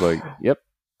 She's like, yep.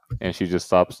 And she just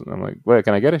stops, and I'm like, wait,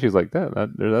 can I get it? She's like,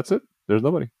 that's it. There's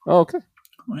nobody. Oh, okay.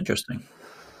 Oh, interesting.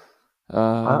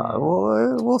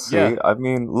 We'll see. Yeah. I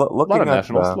mean, A lot looking of at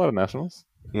nationals. the A lot of nationals.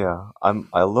 yeah, I'm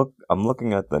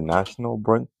looking at the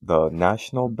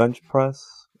national bench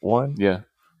press one, Yeah.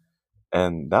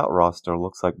 and that roster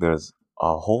looks like there's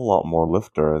a whole lot more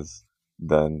lifters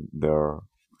than their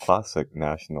classic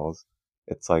nationals.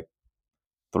 It's like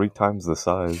 3 times the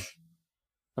size.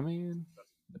 I mean,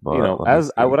 But let me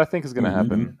see. what I think is going to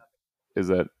happen is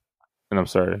that, and I'm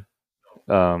sorry,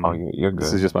 Oh, you're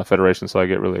this good. is just my federation, so I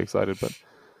get really excited, but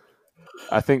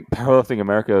I think Powerlifting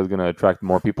America is going to attract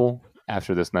more people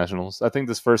after this nationals. I think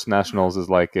this first nationals is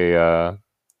like a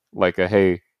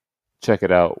hey, check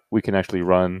it out. We can actually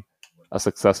run a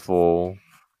successful,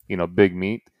 big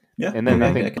meet. Yeah, And then I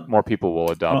okay, think more people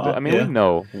will adopt it. I mean,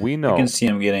 yeah. we know. I can see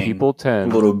him getting people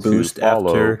tend a little boost to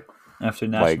follow after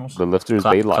like nationals. the lifters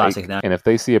they like, classic and if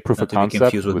they see a proof not of to be concept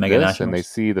confused with with mega this, and they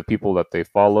nationals. see the people that they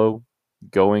follow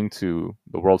going to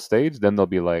the world stage, then they'll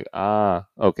be like,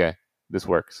 okay, this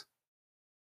works.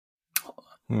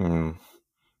 Yeah.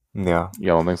 You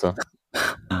don't think so?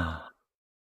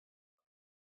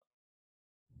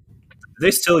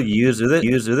 They still use they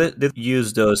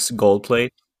use those gold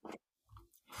plate.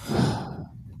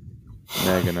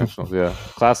 Mega nationals, yeah,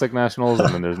 classic nationals,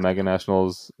 and then there's mega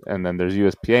nationals, and then there's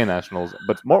USPA nationals.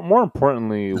 But more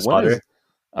importantly, The when is spotter.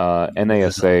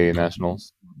 NASA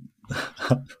nationals?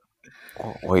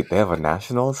 Oh, wait, they have a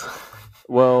nationals?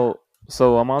 Well,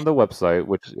 so I'm on the website,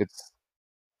 which it's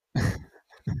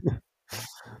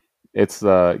Yes,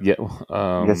 they do.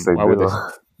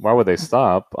 why would they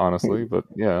stop, honestly? But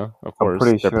yeah, of I'm course,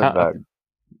 pretty sure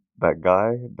that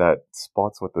guy that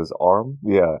spots with his arm,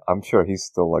 yeah, I'm sure he's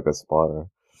still like a spotter.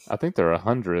 I think they're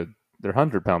 100. They're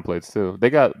 100-pound plates too.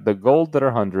 They got the gold that are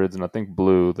hundreds, and I think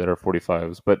blue that are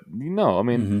 45s. But I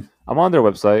mean, I'm on their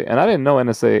website, and I didn't know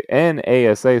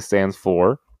NASA stands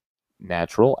for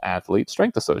Natural Athlete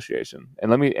Strength Association.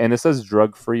 And it says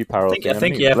drug free powerlifting. I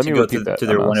think you have Let to me go repeat to that.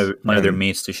 their one of their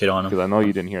meets to shit on them, because I know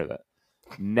you didn't hear that.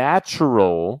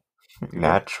 Natural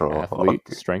Natural Athlete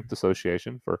Strength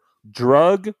Association for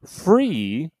drug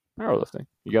free powerlifting.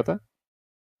 You got that?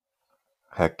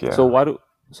 Heck yeah. So why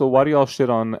do y'all shit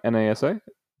on NASA?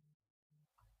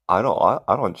 I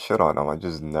don't shit on them. I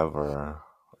just never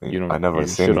I never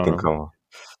see shit on anything them. come.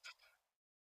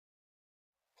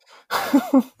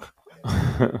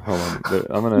 Hold on.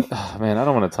 I'm gonna man, I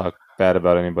don't want to talk bad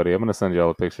about anybody. I'm gonna send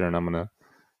y'all a picture, and I'm gonna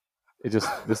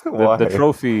the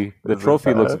trophy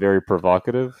looks very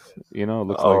provocative. It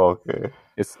looks like okay.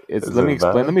 it's let me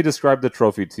explain. Let me describe the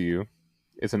trophy to you.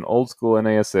 It's an old school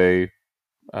NASA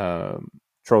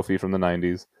trophy from the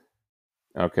 90s.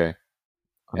 Okay.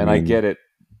 I get it.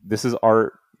 This is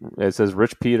art. It says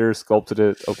Rich Peters sculpted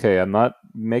it. Okay, I'm not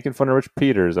making fun of Rich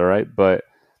Peters, all right? But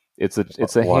it's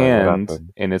a hand,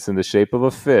 and it's in the shape of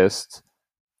a fist,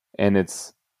 and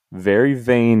it's very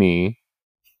veiny.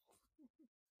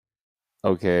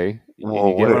 Okay, and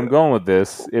you get where I'm going with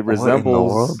this. It resembles. What in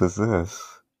the world is this?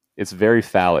 It's very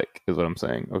phallic, is what I'm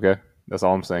saying. Okay, that's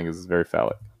all I'm saying. Is it's very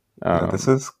phallic. Yeah, this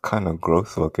is kind of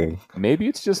gross looking. Maybe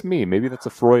it's just me. Maybe that's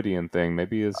a Freudian thing.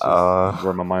 Maybe it's just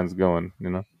where my mind's going.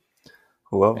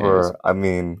 Whoever. I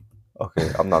mean, okay,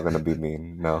 I'm not gonna be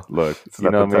mean. No, look,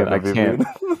 what I mean. I can't.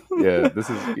 Yeah, this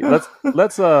is. Let's.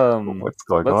 What's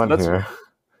going on here?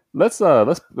 Let's.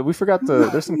 We forgot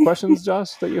there's some questions,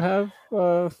 Josh, that you have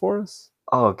for us.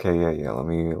 Oh, okay, yeah. Let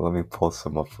me pull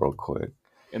some up real quick.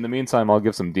 In the meantime, I'll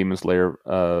give some Demon Slayer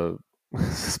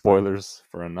spoilers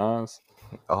for Anas.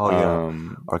 Oh yeah,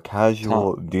 our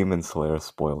casual Demon Slayer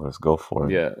spoilers. Go for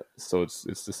it. Yeah, so it's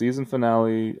the season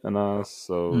finale, Anas.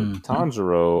 So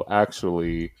Tanjiro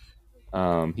actually,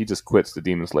 he just quits the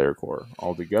Demon Slayer Corps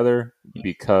altogether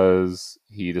because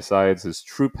he decides his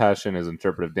true passion is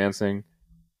interpretive dancing,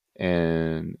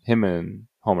 and him and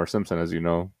Homer Simpson, as you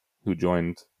know, who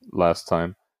joined last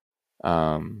time,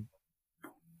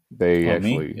 they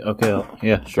actually go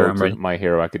to My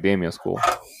Hero Academia school,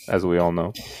 as we all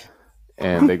know.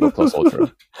 And they go plus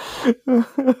ultra.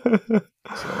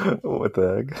 What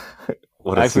the heck?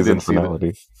 What I a season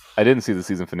finale. I didn't see the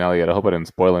season finale yet. I hope I didn't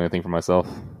spoil anything for myself.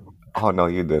 Oh no,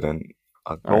 you didn't.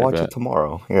 I'll go All right, watch it bet.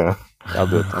 tomorrow. Yeah. I'll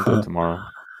do it. I'll do it tomorrow.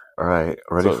 All right,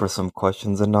 ready So- for some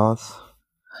questions, Anas?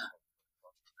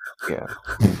 Yeah.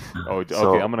 Oh, okay.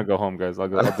 So- I'm gonna go home, guys. I'll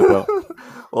dip out.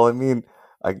 Well, I mean,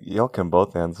 y'all can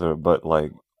both answer, but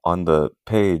like on the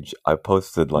page, I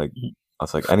posted like I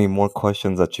was like, any more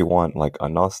questions that you want, like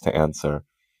Anas to answer,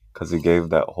 because he gave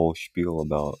that whole spiel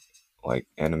about like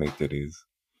anime titties.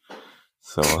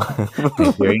 So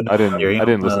I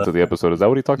didn't listen to the episode. Is that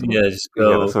what he talked about? Yeah, just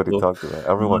go. yeah, that's what he talked about.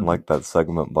 Everyone on- liked that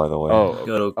segment, by the way. Oh,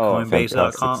 Go to oh,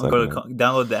 Coinbase.com. fantastic Go to segment.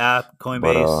 download the app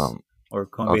Coinbase But or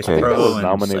Coinbase okay. I think Pro. it was and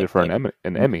nominated just, for like,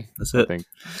 an Emmy. That's I it. think.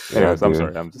 Yeah, Anyways, I'm dude.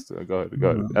 sorry. I'm just go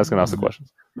ahead. Ask the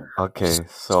questions. Okay,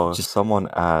 so Just- someone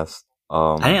asked,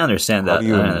 I didn't understand how that. do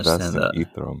you I didn't invest understand in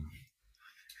that.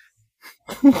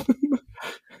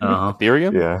 Ethereum?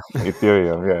 Ethereum? Yeah,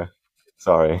 Ethereum. Yeah.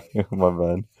 Sorry, my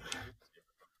bad.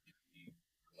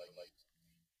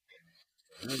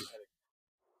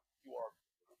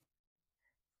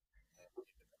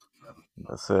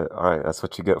 That's it. All right, that's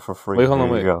what you get for free. Wait, hold on,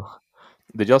 Here wait. you go.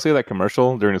 Did y'all see that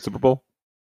commercial during the Super Bowl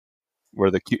where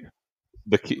the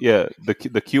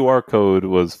QR code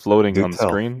was floating Do on the tell.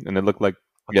 screen and it looked like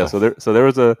Okay. so there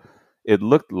was it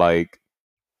looked like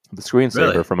the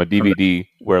screensaver Really? from a DVD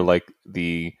where like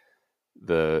it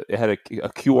had a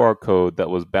QR code that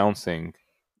was bouncing,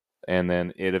 and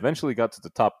then it eventually got to the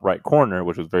top right corner,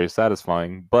 which was very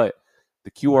satisfying, but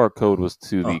the QR code was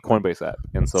to the Coinbase app.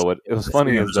 And so what it was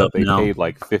funny is Ethereum's that up they now. paid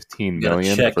like 15 You gotta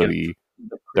million check for it. the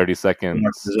 30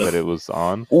 seconds Is up. that it was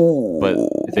on, Ooh. but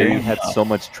they Ethereum? had so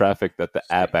much traffic that the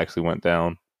app actually went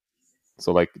down.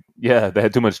 So like, yeah, they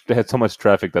had so much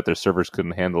traffic that their servers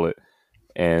couldn't handle it.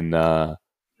 And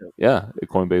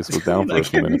Coinbase was down for a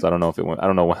few minutes. I don't know if it went. I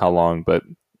don't know how long, but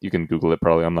you can Google it.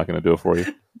 Probably, I'm not going to do it for you.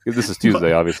 This is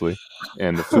Tuesday, obviously,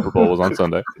 and the Super Bowl was on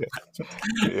Sunday.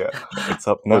 Yeah, it's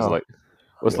up What is now. it like?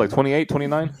 What's it like 28,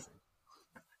 29?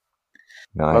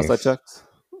 Nice. Last I checked.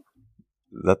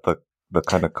 Is that the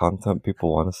kind of content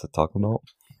people want us to talk about?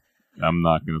 I'm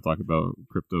not going to talk about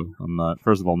crypto. I'm not.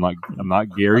 First of all, I'm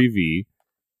not Gary V.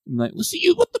 I'm like, well,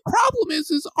 see, what the problem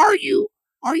is are you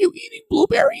eating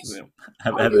blueberries?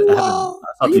 I haven't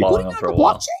stopped following him for a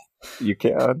while. You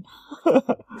can.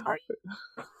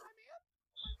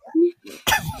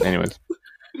 Anyways,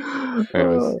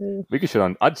 we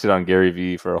could I'd shit on Gary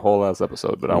V for a whole ass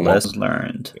episode, but I won't. Lessons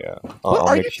learned. Yeah.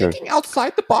 Are you thinking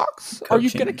outside the box? Are you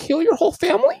Coaching. going to kill your whole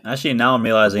family? Actually, now I'm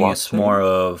realizing it's Blockchain? more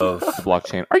of The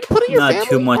blockchain. Are you putting your not family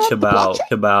too much on the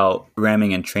blockchain? about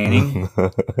programming and training.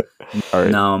 All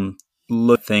right. Now I'm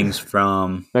look things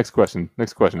from Next question,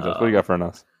 Jeff. What do you got for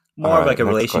us? more of like a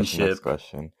Next relationship Next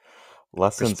question.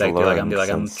 Lessons perspective. learned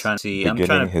I'm since trying to see. beginning I'm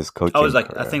trying to. his coaching I was like,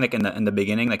 career. I think like in the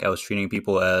beginning, like I was treating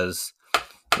people as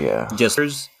Yeah.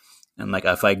 justers, and like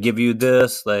if I give you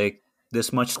this, like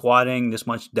this much squatting, this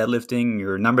much deadlifting,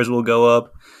 your numbers will go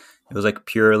up. It was like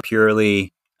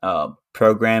purely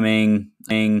programming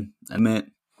thing. I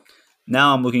meant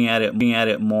now I'm looking at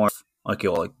it more okay.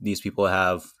 Well, like these people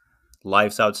have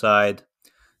lives outside.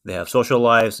 They have social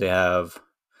lives. They have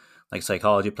like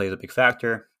psychology plays a big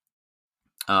factor.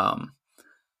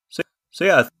 So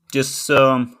yeah, just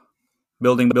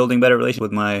building better relationships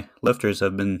with my lifters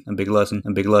have been a big lesson.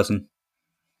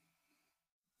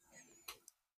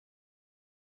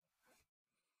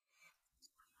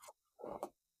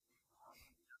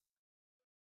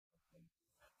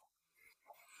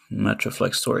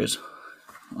 Metroflex stories.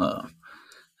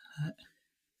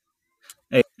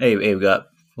 Hey, we got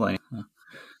plenty.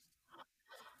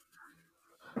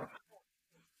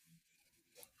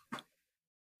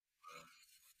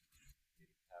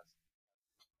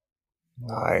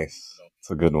 Nice.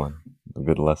 It's a good one. A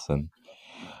good lesson.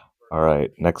 All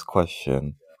right. Next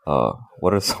question.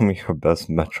 What are some of your best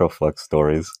Metroflex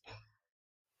stories?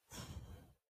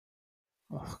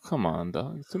 Oh, come on,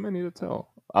 dog. It's too many to tell.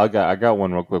 I got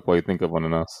one real quick while you think of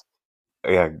one else.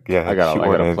 Yeah. I got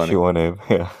plenty. Shoot one, Abe.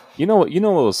 Yeah. You know what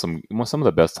was some of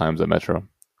the best times at Metro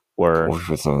were Which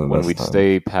was some of the when best we'd times?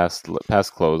 stay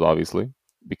past close, obviously,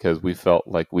 because we felt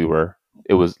like we were.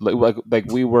 It was like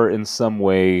we were in some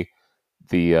way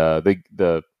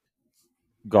the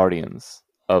guardians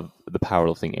of the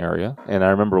powerlifting area. And I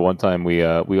remember one time we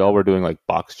all were doing like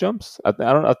box jumps.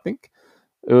 I think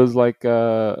it was like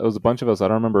it was a bunch of us. I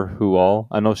don't remember who all.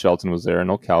 I know Shelton was there. I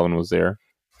know Calvin was there.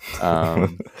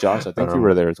 Josh, I think you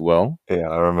were there as well. Yeah,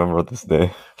 I remember this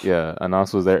day. Yeah,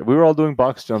 Anas was there. We were all doing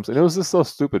box jumps, and it was just so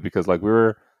stupid because like we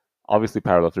were obviously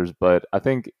powerlifters, but I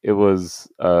think it was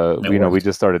we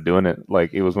just started doing it.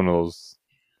 Like it was one of those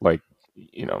like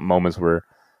moments where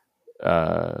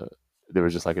there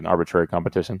was just like an arbitrary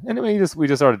competition. Anyway, we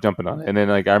just started jumping on it, and then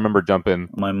like I remember jumping,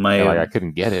 and like I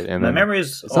couldn't get it, and my then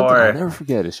memories something are. I'll never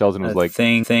forget is Sheldon was like,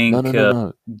 think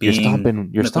no, you're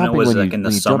stomping when when like in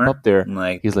the you summer, jump up there.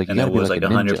 Like He's like, you and it gotta be was like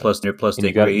like a 100 ninja. plus And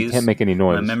degrees. you can't make any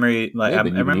noise. My memory, like Maybe I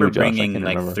even remember you, Josh, I bringing can't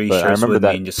like remember. 3 But I shirts remember with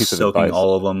that me and just piece of soaking advice.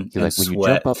 all of them He's in like, when you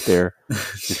sweat. jump up there,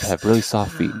 just have really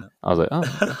soft feet. I was like, oh,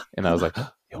 okay. And I was like, oh,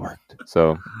 it worked.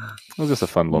 So it was just a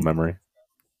fun little memory.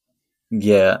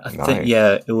 Yeah, I Nice. think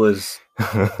it was.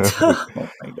 Oh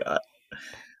my god!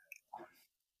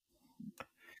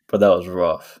 But that was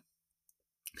rough,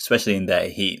 especially in that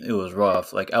heat. It was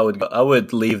rough. Like I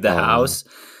would leave the house,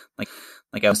 like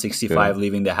I was 65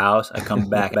 leaving the house. I come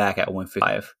back at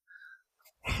 155.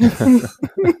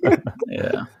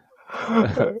 Yeah.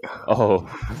 Oh,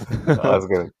 I was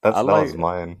gonna. That was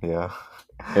mine. Yeah.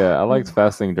 Yeah, I liked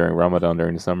fasting during Ramadan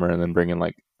during the summer, and then bringing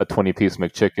like a 20-piece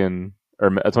McChicken or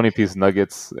a 20-piece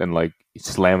nuggets, and like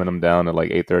slamming them down at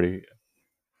like 8:30.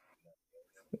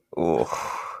 Ooh.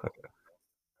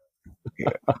 Yeah.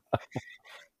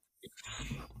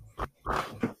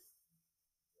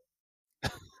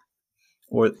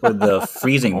 Or the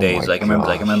freezing days. my Like I remember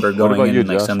gosh. What going about in you,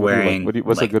 like Josh? some What do you wearing like?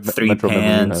 What's a like good 3 Metro memory you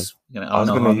have? pants. I I don't was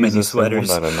know gonna how use many the same one sweaters.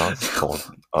 that Anas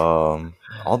told.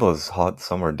 All those hot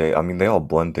summer days. I mean, they all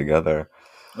blend together.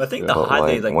 I think Yeah. the But hot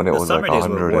days, like like when it the was like summer days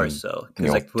were 100 worse. and So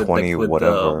because like 20 with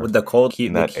whatever the cold,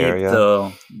 in they that keep area,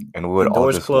 the and we would all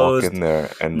doors just walk closed. in there,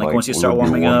 and Like like once you we start would be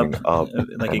warming warming up, up,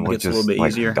 like and it we're gets a little just bit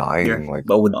like easier. dying, like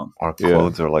But with our Yeah.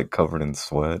 clothes are like covered in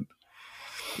sweat.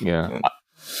 Yeah.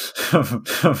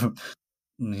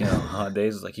 Hot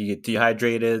days like you get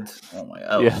dehydrated. Oh my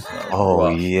god, Yeah. that was Oh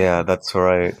rough. yeah, that's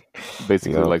right.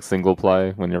 Basically, Yep. like single ply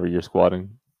whenever you're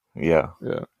squatting. Yeah,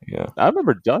 Yeah. yeah, I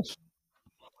remember Josh.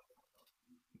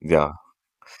 yeah.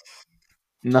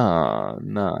 Nah.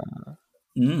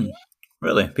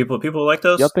 Really, people like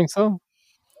Y'all those? think so?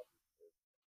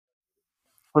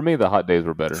 For me, the hot days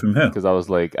were better From who? because I was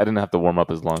like, I didn't have to warm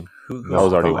up as long. Who I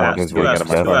was already who warm up asked? just His Who getting were out asked? of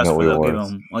my Who car. asked for definitely that?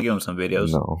 worse. I'll give him some videos.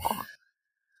 No.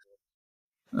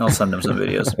 I'll send them some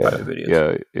videos, Yeah. private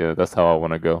videos. Yeah. That's how I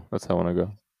want to go.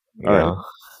 All Yeah. right.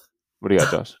 What do you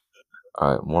got, Josh?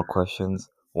 All right, more questions.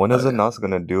 When is Okay. Anas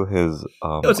gonna do his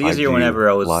It was easier IG whenever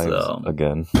I was lives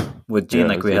again? with Gene, Yeah,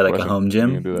 like that's we a had good like a question. home You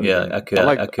can gym. do that Yeah, again. I could.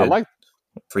 I like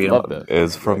freedom. love that.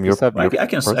 Is from Just your have your I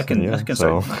can so start.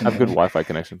 I have good Wi-Fi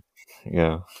connection.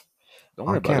 yeah. Don't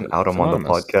worry I about can't it. out It's him on the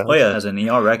anonymous. podcast. Oh yeah, has an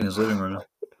ER rack in his living room.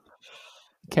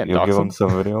 Can't You'll dox give him him. some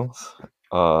videos.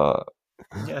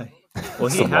 Yeah. Well,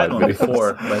 he Some had live one videos.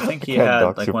 before, but I think he Can't had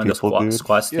dox like your one of the people, dude.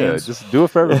 squat Yeah, stands, just do it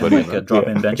for everybody. like a man.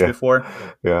 drop-in bench Yeah. before.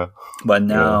 Yeah. But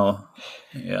now,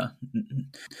 yeah.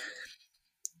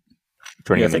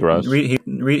 Training I in the think garage.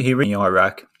 he read ER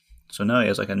rack, so now he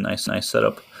has like a nice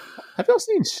setup. Have y'all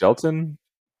seen Shelton?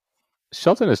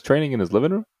 Shelton is training in his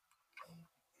living room.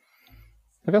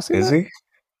 Have y'all seen Is that?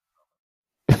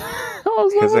 he? I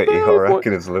was He has like, an what the ER hell? rack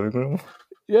in his living room?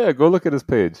 Yeah, go look at his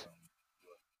page.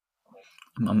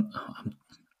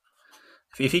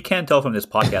 If you can't tell from this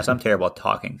podcast, I'm terrible at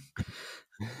talking.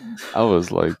 I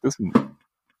was like, this.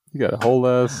 He got a whole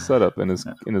ass setup in his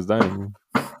dining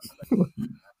room.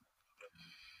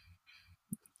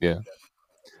 Yeah.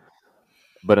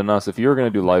 But Anas, if you're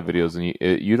going to do live videos,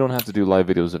 and you don't have to do live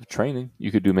videos of training,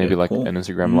 you could do maybe like cool. an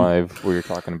Instagram live where you're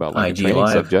talking about like IG a training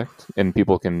live. subject, and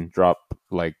people can drop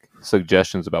like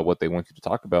suggestions about what they want you to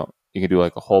talk about. You can do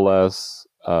like a whole ass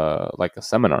like a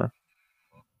seminar.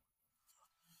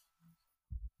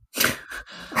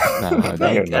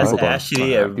 That's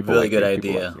actually a really good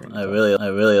idea. I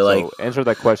really like. So answer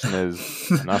that question is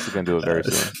Anas is going to do it very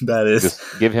soon. That is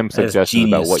Just give him suggestions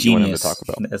about what you want him to talk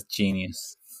about. That's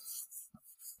genius.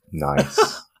 Nice.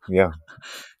 Yeah.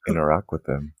 Interact with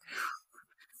them.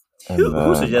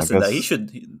 Who suggested that? He should.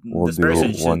 This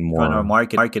person should run our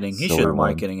marketing. He should run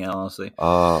marketing, honestly.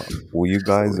 Will you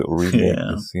guys remake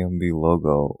the CMB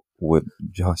logo with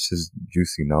Josh's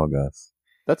juicy nalgas?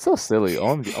 That's so silly.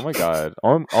 Oh my god.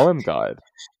 God.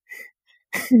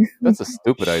 That's a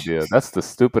stupid idea. That's the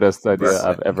stupidest idea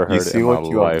I've ever heard in my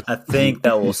life. I think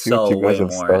that will sell way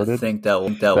more. I think that will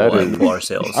improve our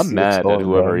sales. I'm mad at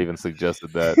whoever even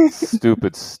suggested that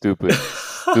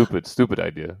stupid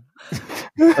idea.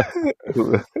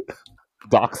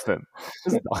 Dox them.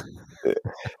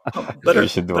 But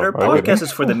our podcast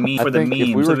is for the memes.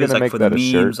 If we were going to make that a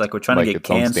shirt, like we're trying to get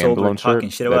canceled, we're talking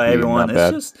shit about everyone.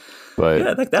 It's just,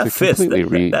 but like that fits.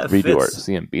 Completely that redo our fits.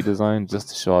 CMB design just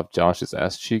to show off Josh's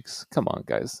ass cheeks. Come on,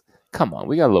 guys. Come on,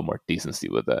 we got a little more decency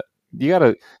with that. You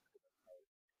gotta.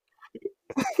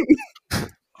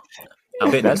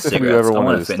 Fit That's if we cigarettes. ever I want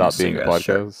wanted to to fit in stop being a cigarettes.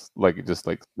 Sure. podcast. Like just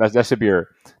like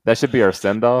that should be our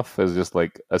send off as just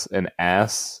like an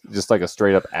ass, just like a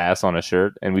straight up ass on a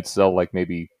shirt, and we'd sell like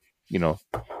maybe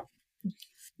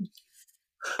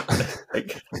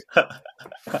Like,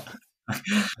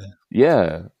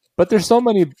 yeah. But there's so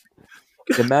many.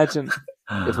 Imagine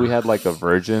if we had like a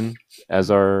virgin as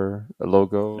our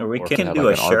logo, or we or if can had, do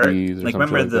like, a an shirt. Arby's or Like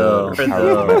something remember like that,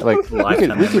 or the like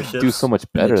lifetime we could do memberships so much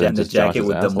and better than the just jacket Josh's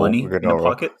with the asshole. money We're in the gonna-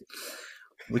 pocket.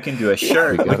 We can do a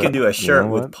shirt. We can do a shirt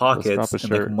with Let's pockets drop a and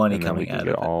shirt, like money and then we coming can out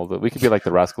get of all the. We could be like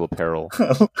the Rascal Apparel,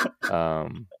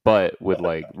 but with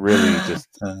like really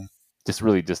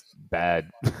just bad.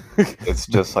 It's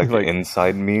just like, Like-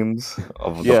 inside memes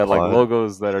of the yeah, like pod.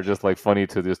 logos that are just like funny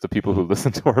to just the people who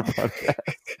listen to our podcast.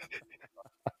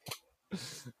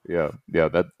 yeah,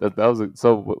 that was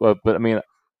so. But I mean,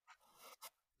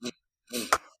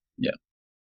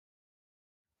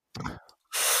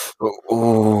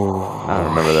 Oh, I don't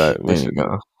remember that. We There you should,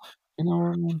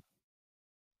 go.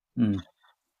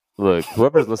 look,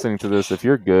 whoever's listening to this, if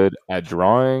you're good at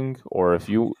drawing, or if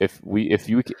you because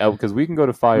we can go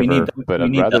to Fiverr, but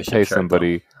I'd rather pay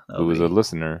somebody who is a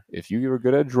listener. If you are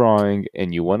good at drawing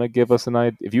and you want to give us an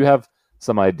idea, if you have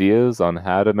some ideas on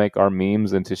how to make our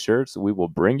memes into shirts, we will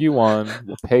bring you on,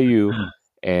 we'll pay you,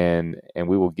 and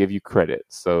we will give you credit.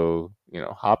 So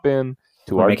hop in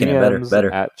to We're our making it DMs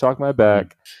better. at Chalk My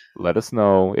Back. Let us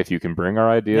know if you can bring our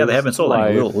ideas. Yeah, they haven't sold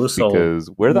any. live, We'll sell because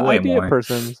we're the way idea more.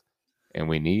 persons, and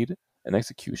we need an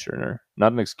executioner,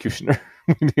 not an executioner.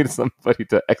 We need somebody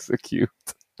to execute.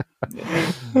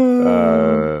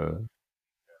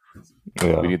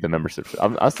 Yeah. We need the membership.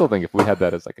 I still think if we had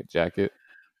that as like a jacket,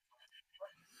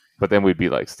 but then we'd be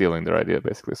like stealing their idea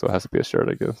basically. So it has to be a shirt,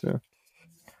 I guess. Yeah.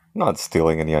 Not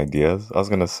stealing any ideas. I was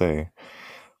gonna say,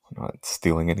 we're not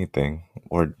stealing anything.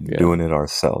 We're Yeah. doing it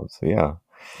ourselves. Yeah.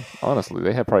 Honestly,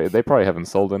 they probably haven't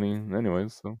sold any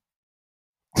anyways. So.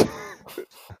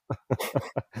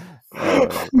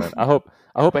 Man. I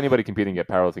hope anybody competing at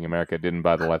Powerlifting America didn't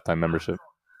buy the lifetime membership.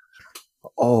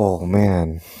 Oh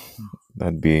man,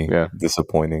 that'd be Yeah.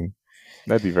 disappointing.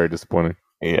 That'd be very disappointing.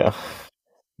 Yeah.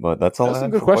 But that's all Those I are some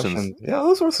had good for questions. Yeah,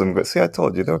 those were some good. See, I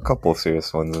told you there are a couple of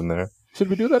serious ones in there. Should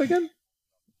we do that again?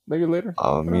 Maybe later. I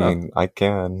don't mean, I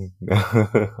can.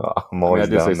 I'm I always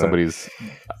did say down there.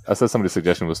 I said somebody's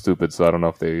suggestion was stupid, so I don't know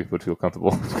if they would feel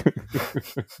comfortable.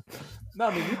 No,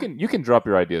 I mean you can drop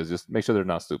your ideas. Just make sure they're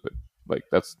not stupid. Like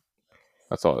that's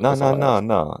all. No, that's all I ask.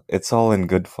 no. It's all in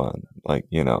good fun. Like,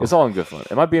 It's all in good fun.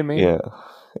 Am I being mean? Yeah,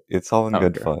 it's all in I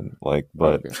don't good care. fun. Like,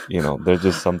 but Okay. there's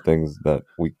just some things that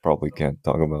we probably can't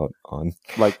talk about on.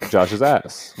 Like Josh's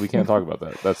ass. We can't talk about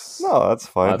that. That's No, that's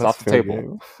fine. That's That's off the fair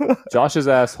table. game. Josh's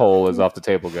asshole is off the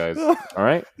table, guys. All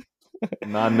right,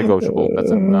 non-negotiable.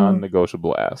 That's a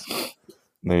non-negotiable ass.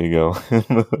 There you go.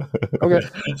 Okay.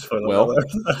 Well,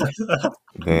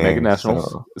 Dang, Mega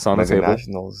Nationals. so, It's on the Mega table.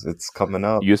 Nationals. It's coming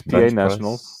up. USPA Bench press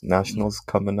Nationals. Nationals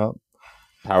coming up.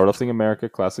 Powerlifting America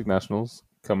Classic Nationals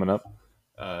coming up.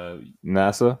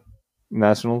 NASA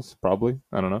Nationals probably.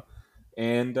 I don't know.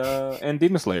 And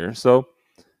Demon Slayer. So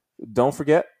don't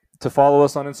forget to follow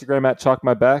us on Instagram at Chalk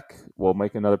My Back. We'll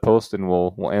make another post and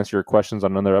we'll answer your questions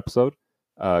on another episode.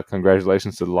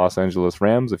 Congratulations to the Los Angeles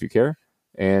Rams if you care.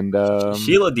 And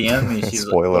Sheila DM'd me. She's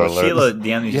Spoiler alert. Sheila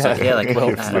DM'd me. She's like, yeah, like,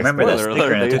 well, I remember that spoiler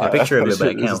sticker and I alert, took a picture of it, but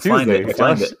I This is can't find Tuesday. it.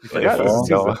 Find it. Josh, Like, yeah, this is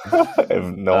fall. Tuesday.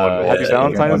 If no one Happy knows,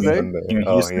 Valentine's Day.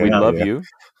 Oh, yeah, We love yeah. you.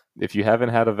 If you haven't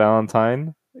had a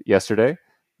Valentine yesterday,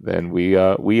 then we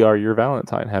are your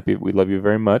Valentine. We love you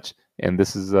very much. And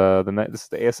this is the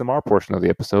ASMR portion of the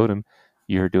episode, and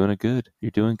you're doing good.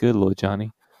 You're doing good, little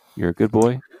Johnny. You're a good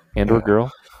boy and or Yeah.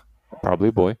 girl, probably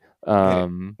a boy.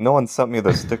 No one sent me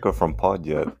the sticker from Pod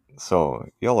yet, so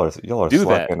y'all are Do that.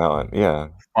 slacking out. Yeah,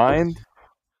 Find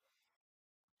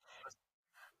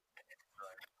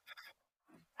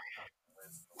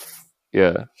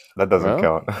yeah. that doesn't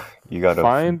Well, count. You gotta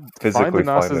Find physically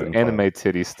find Anasa's it. in anime Pod.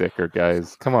 titty sticker,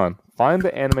 guys. Come on, find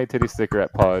the anime titty sticker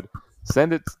at Pod.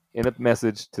 Send it in a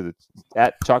message to the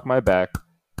at Chalk My Back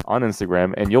on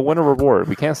Instagram, and you'll win a reward.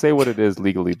 We can't say what it is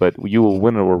legally, but you will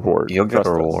win a reward. You'll get Trust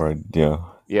a us. reward. Yeah,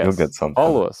 Yes. you'll get something.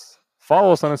 Follow us.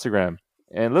 Follow us on Instagram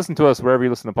and listen to us wherever you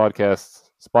listen to podcasts: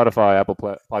 Spotify, Apple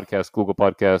Podcasts, Google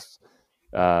Podcasts.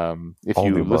 If All the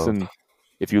you above.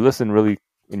 listen really,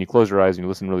 and you close your eyes and you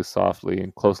listen really softly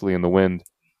and closely in the wind,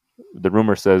 the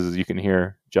rumor says you can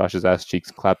hear Josh's ass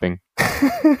cheeks clapping.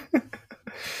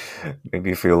 Maybe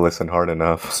if you listen hard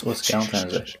enough, So what's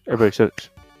Valentine's Day? Everybody, shut.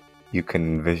 you can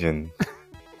envision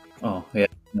Oh, yeah.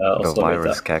 No, the I'll still write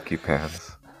virus that. khaki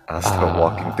pants as they're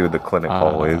walking through the clinic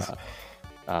hallways.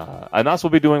 Anas will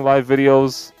be doing live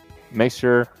videos. Make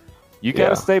sure You got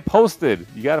to stay posted.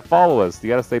 You got to follow us. You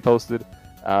got to stay posted.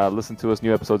 Listen to us,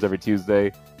 new episodes every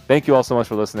Tuesday. Thank you all so much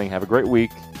for listening. Have a great week.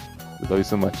 We love you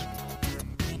so much.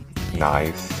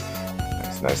 Nice.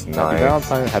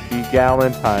 Happy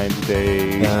Valentine's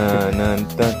Day.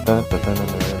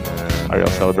 Are y'all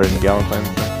celebrating Valentine's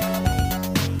Day?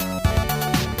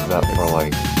 Is that for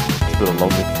like... It's a little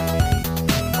lonely.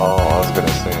 Oh, I was gonna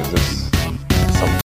say, is this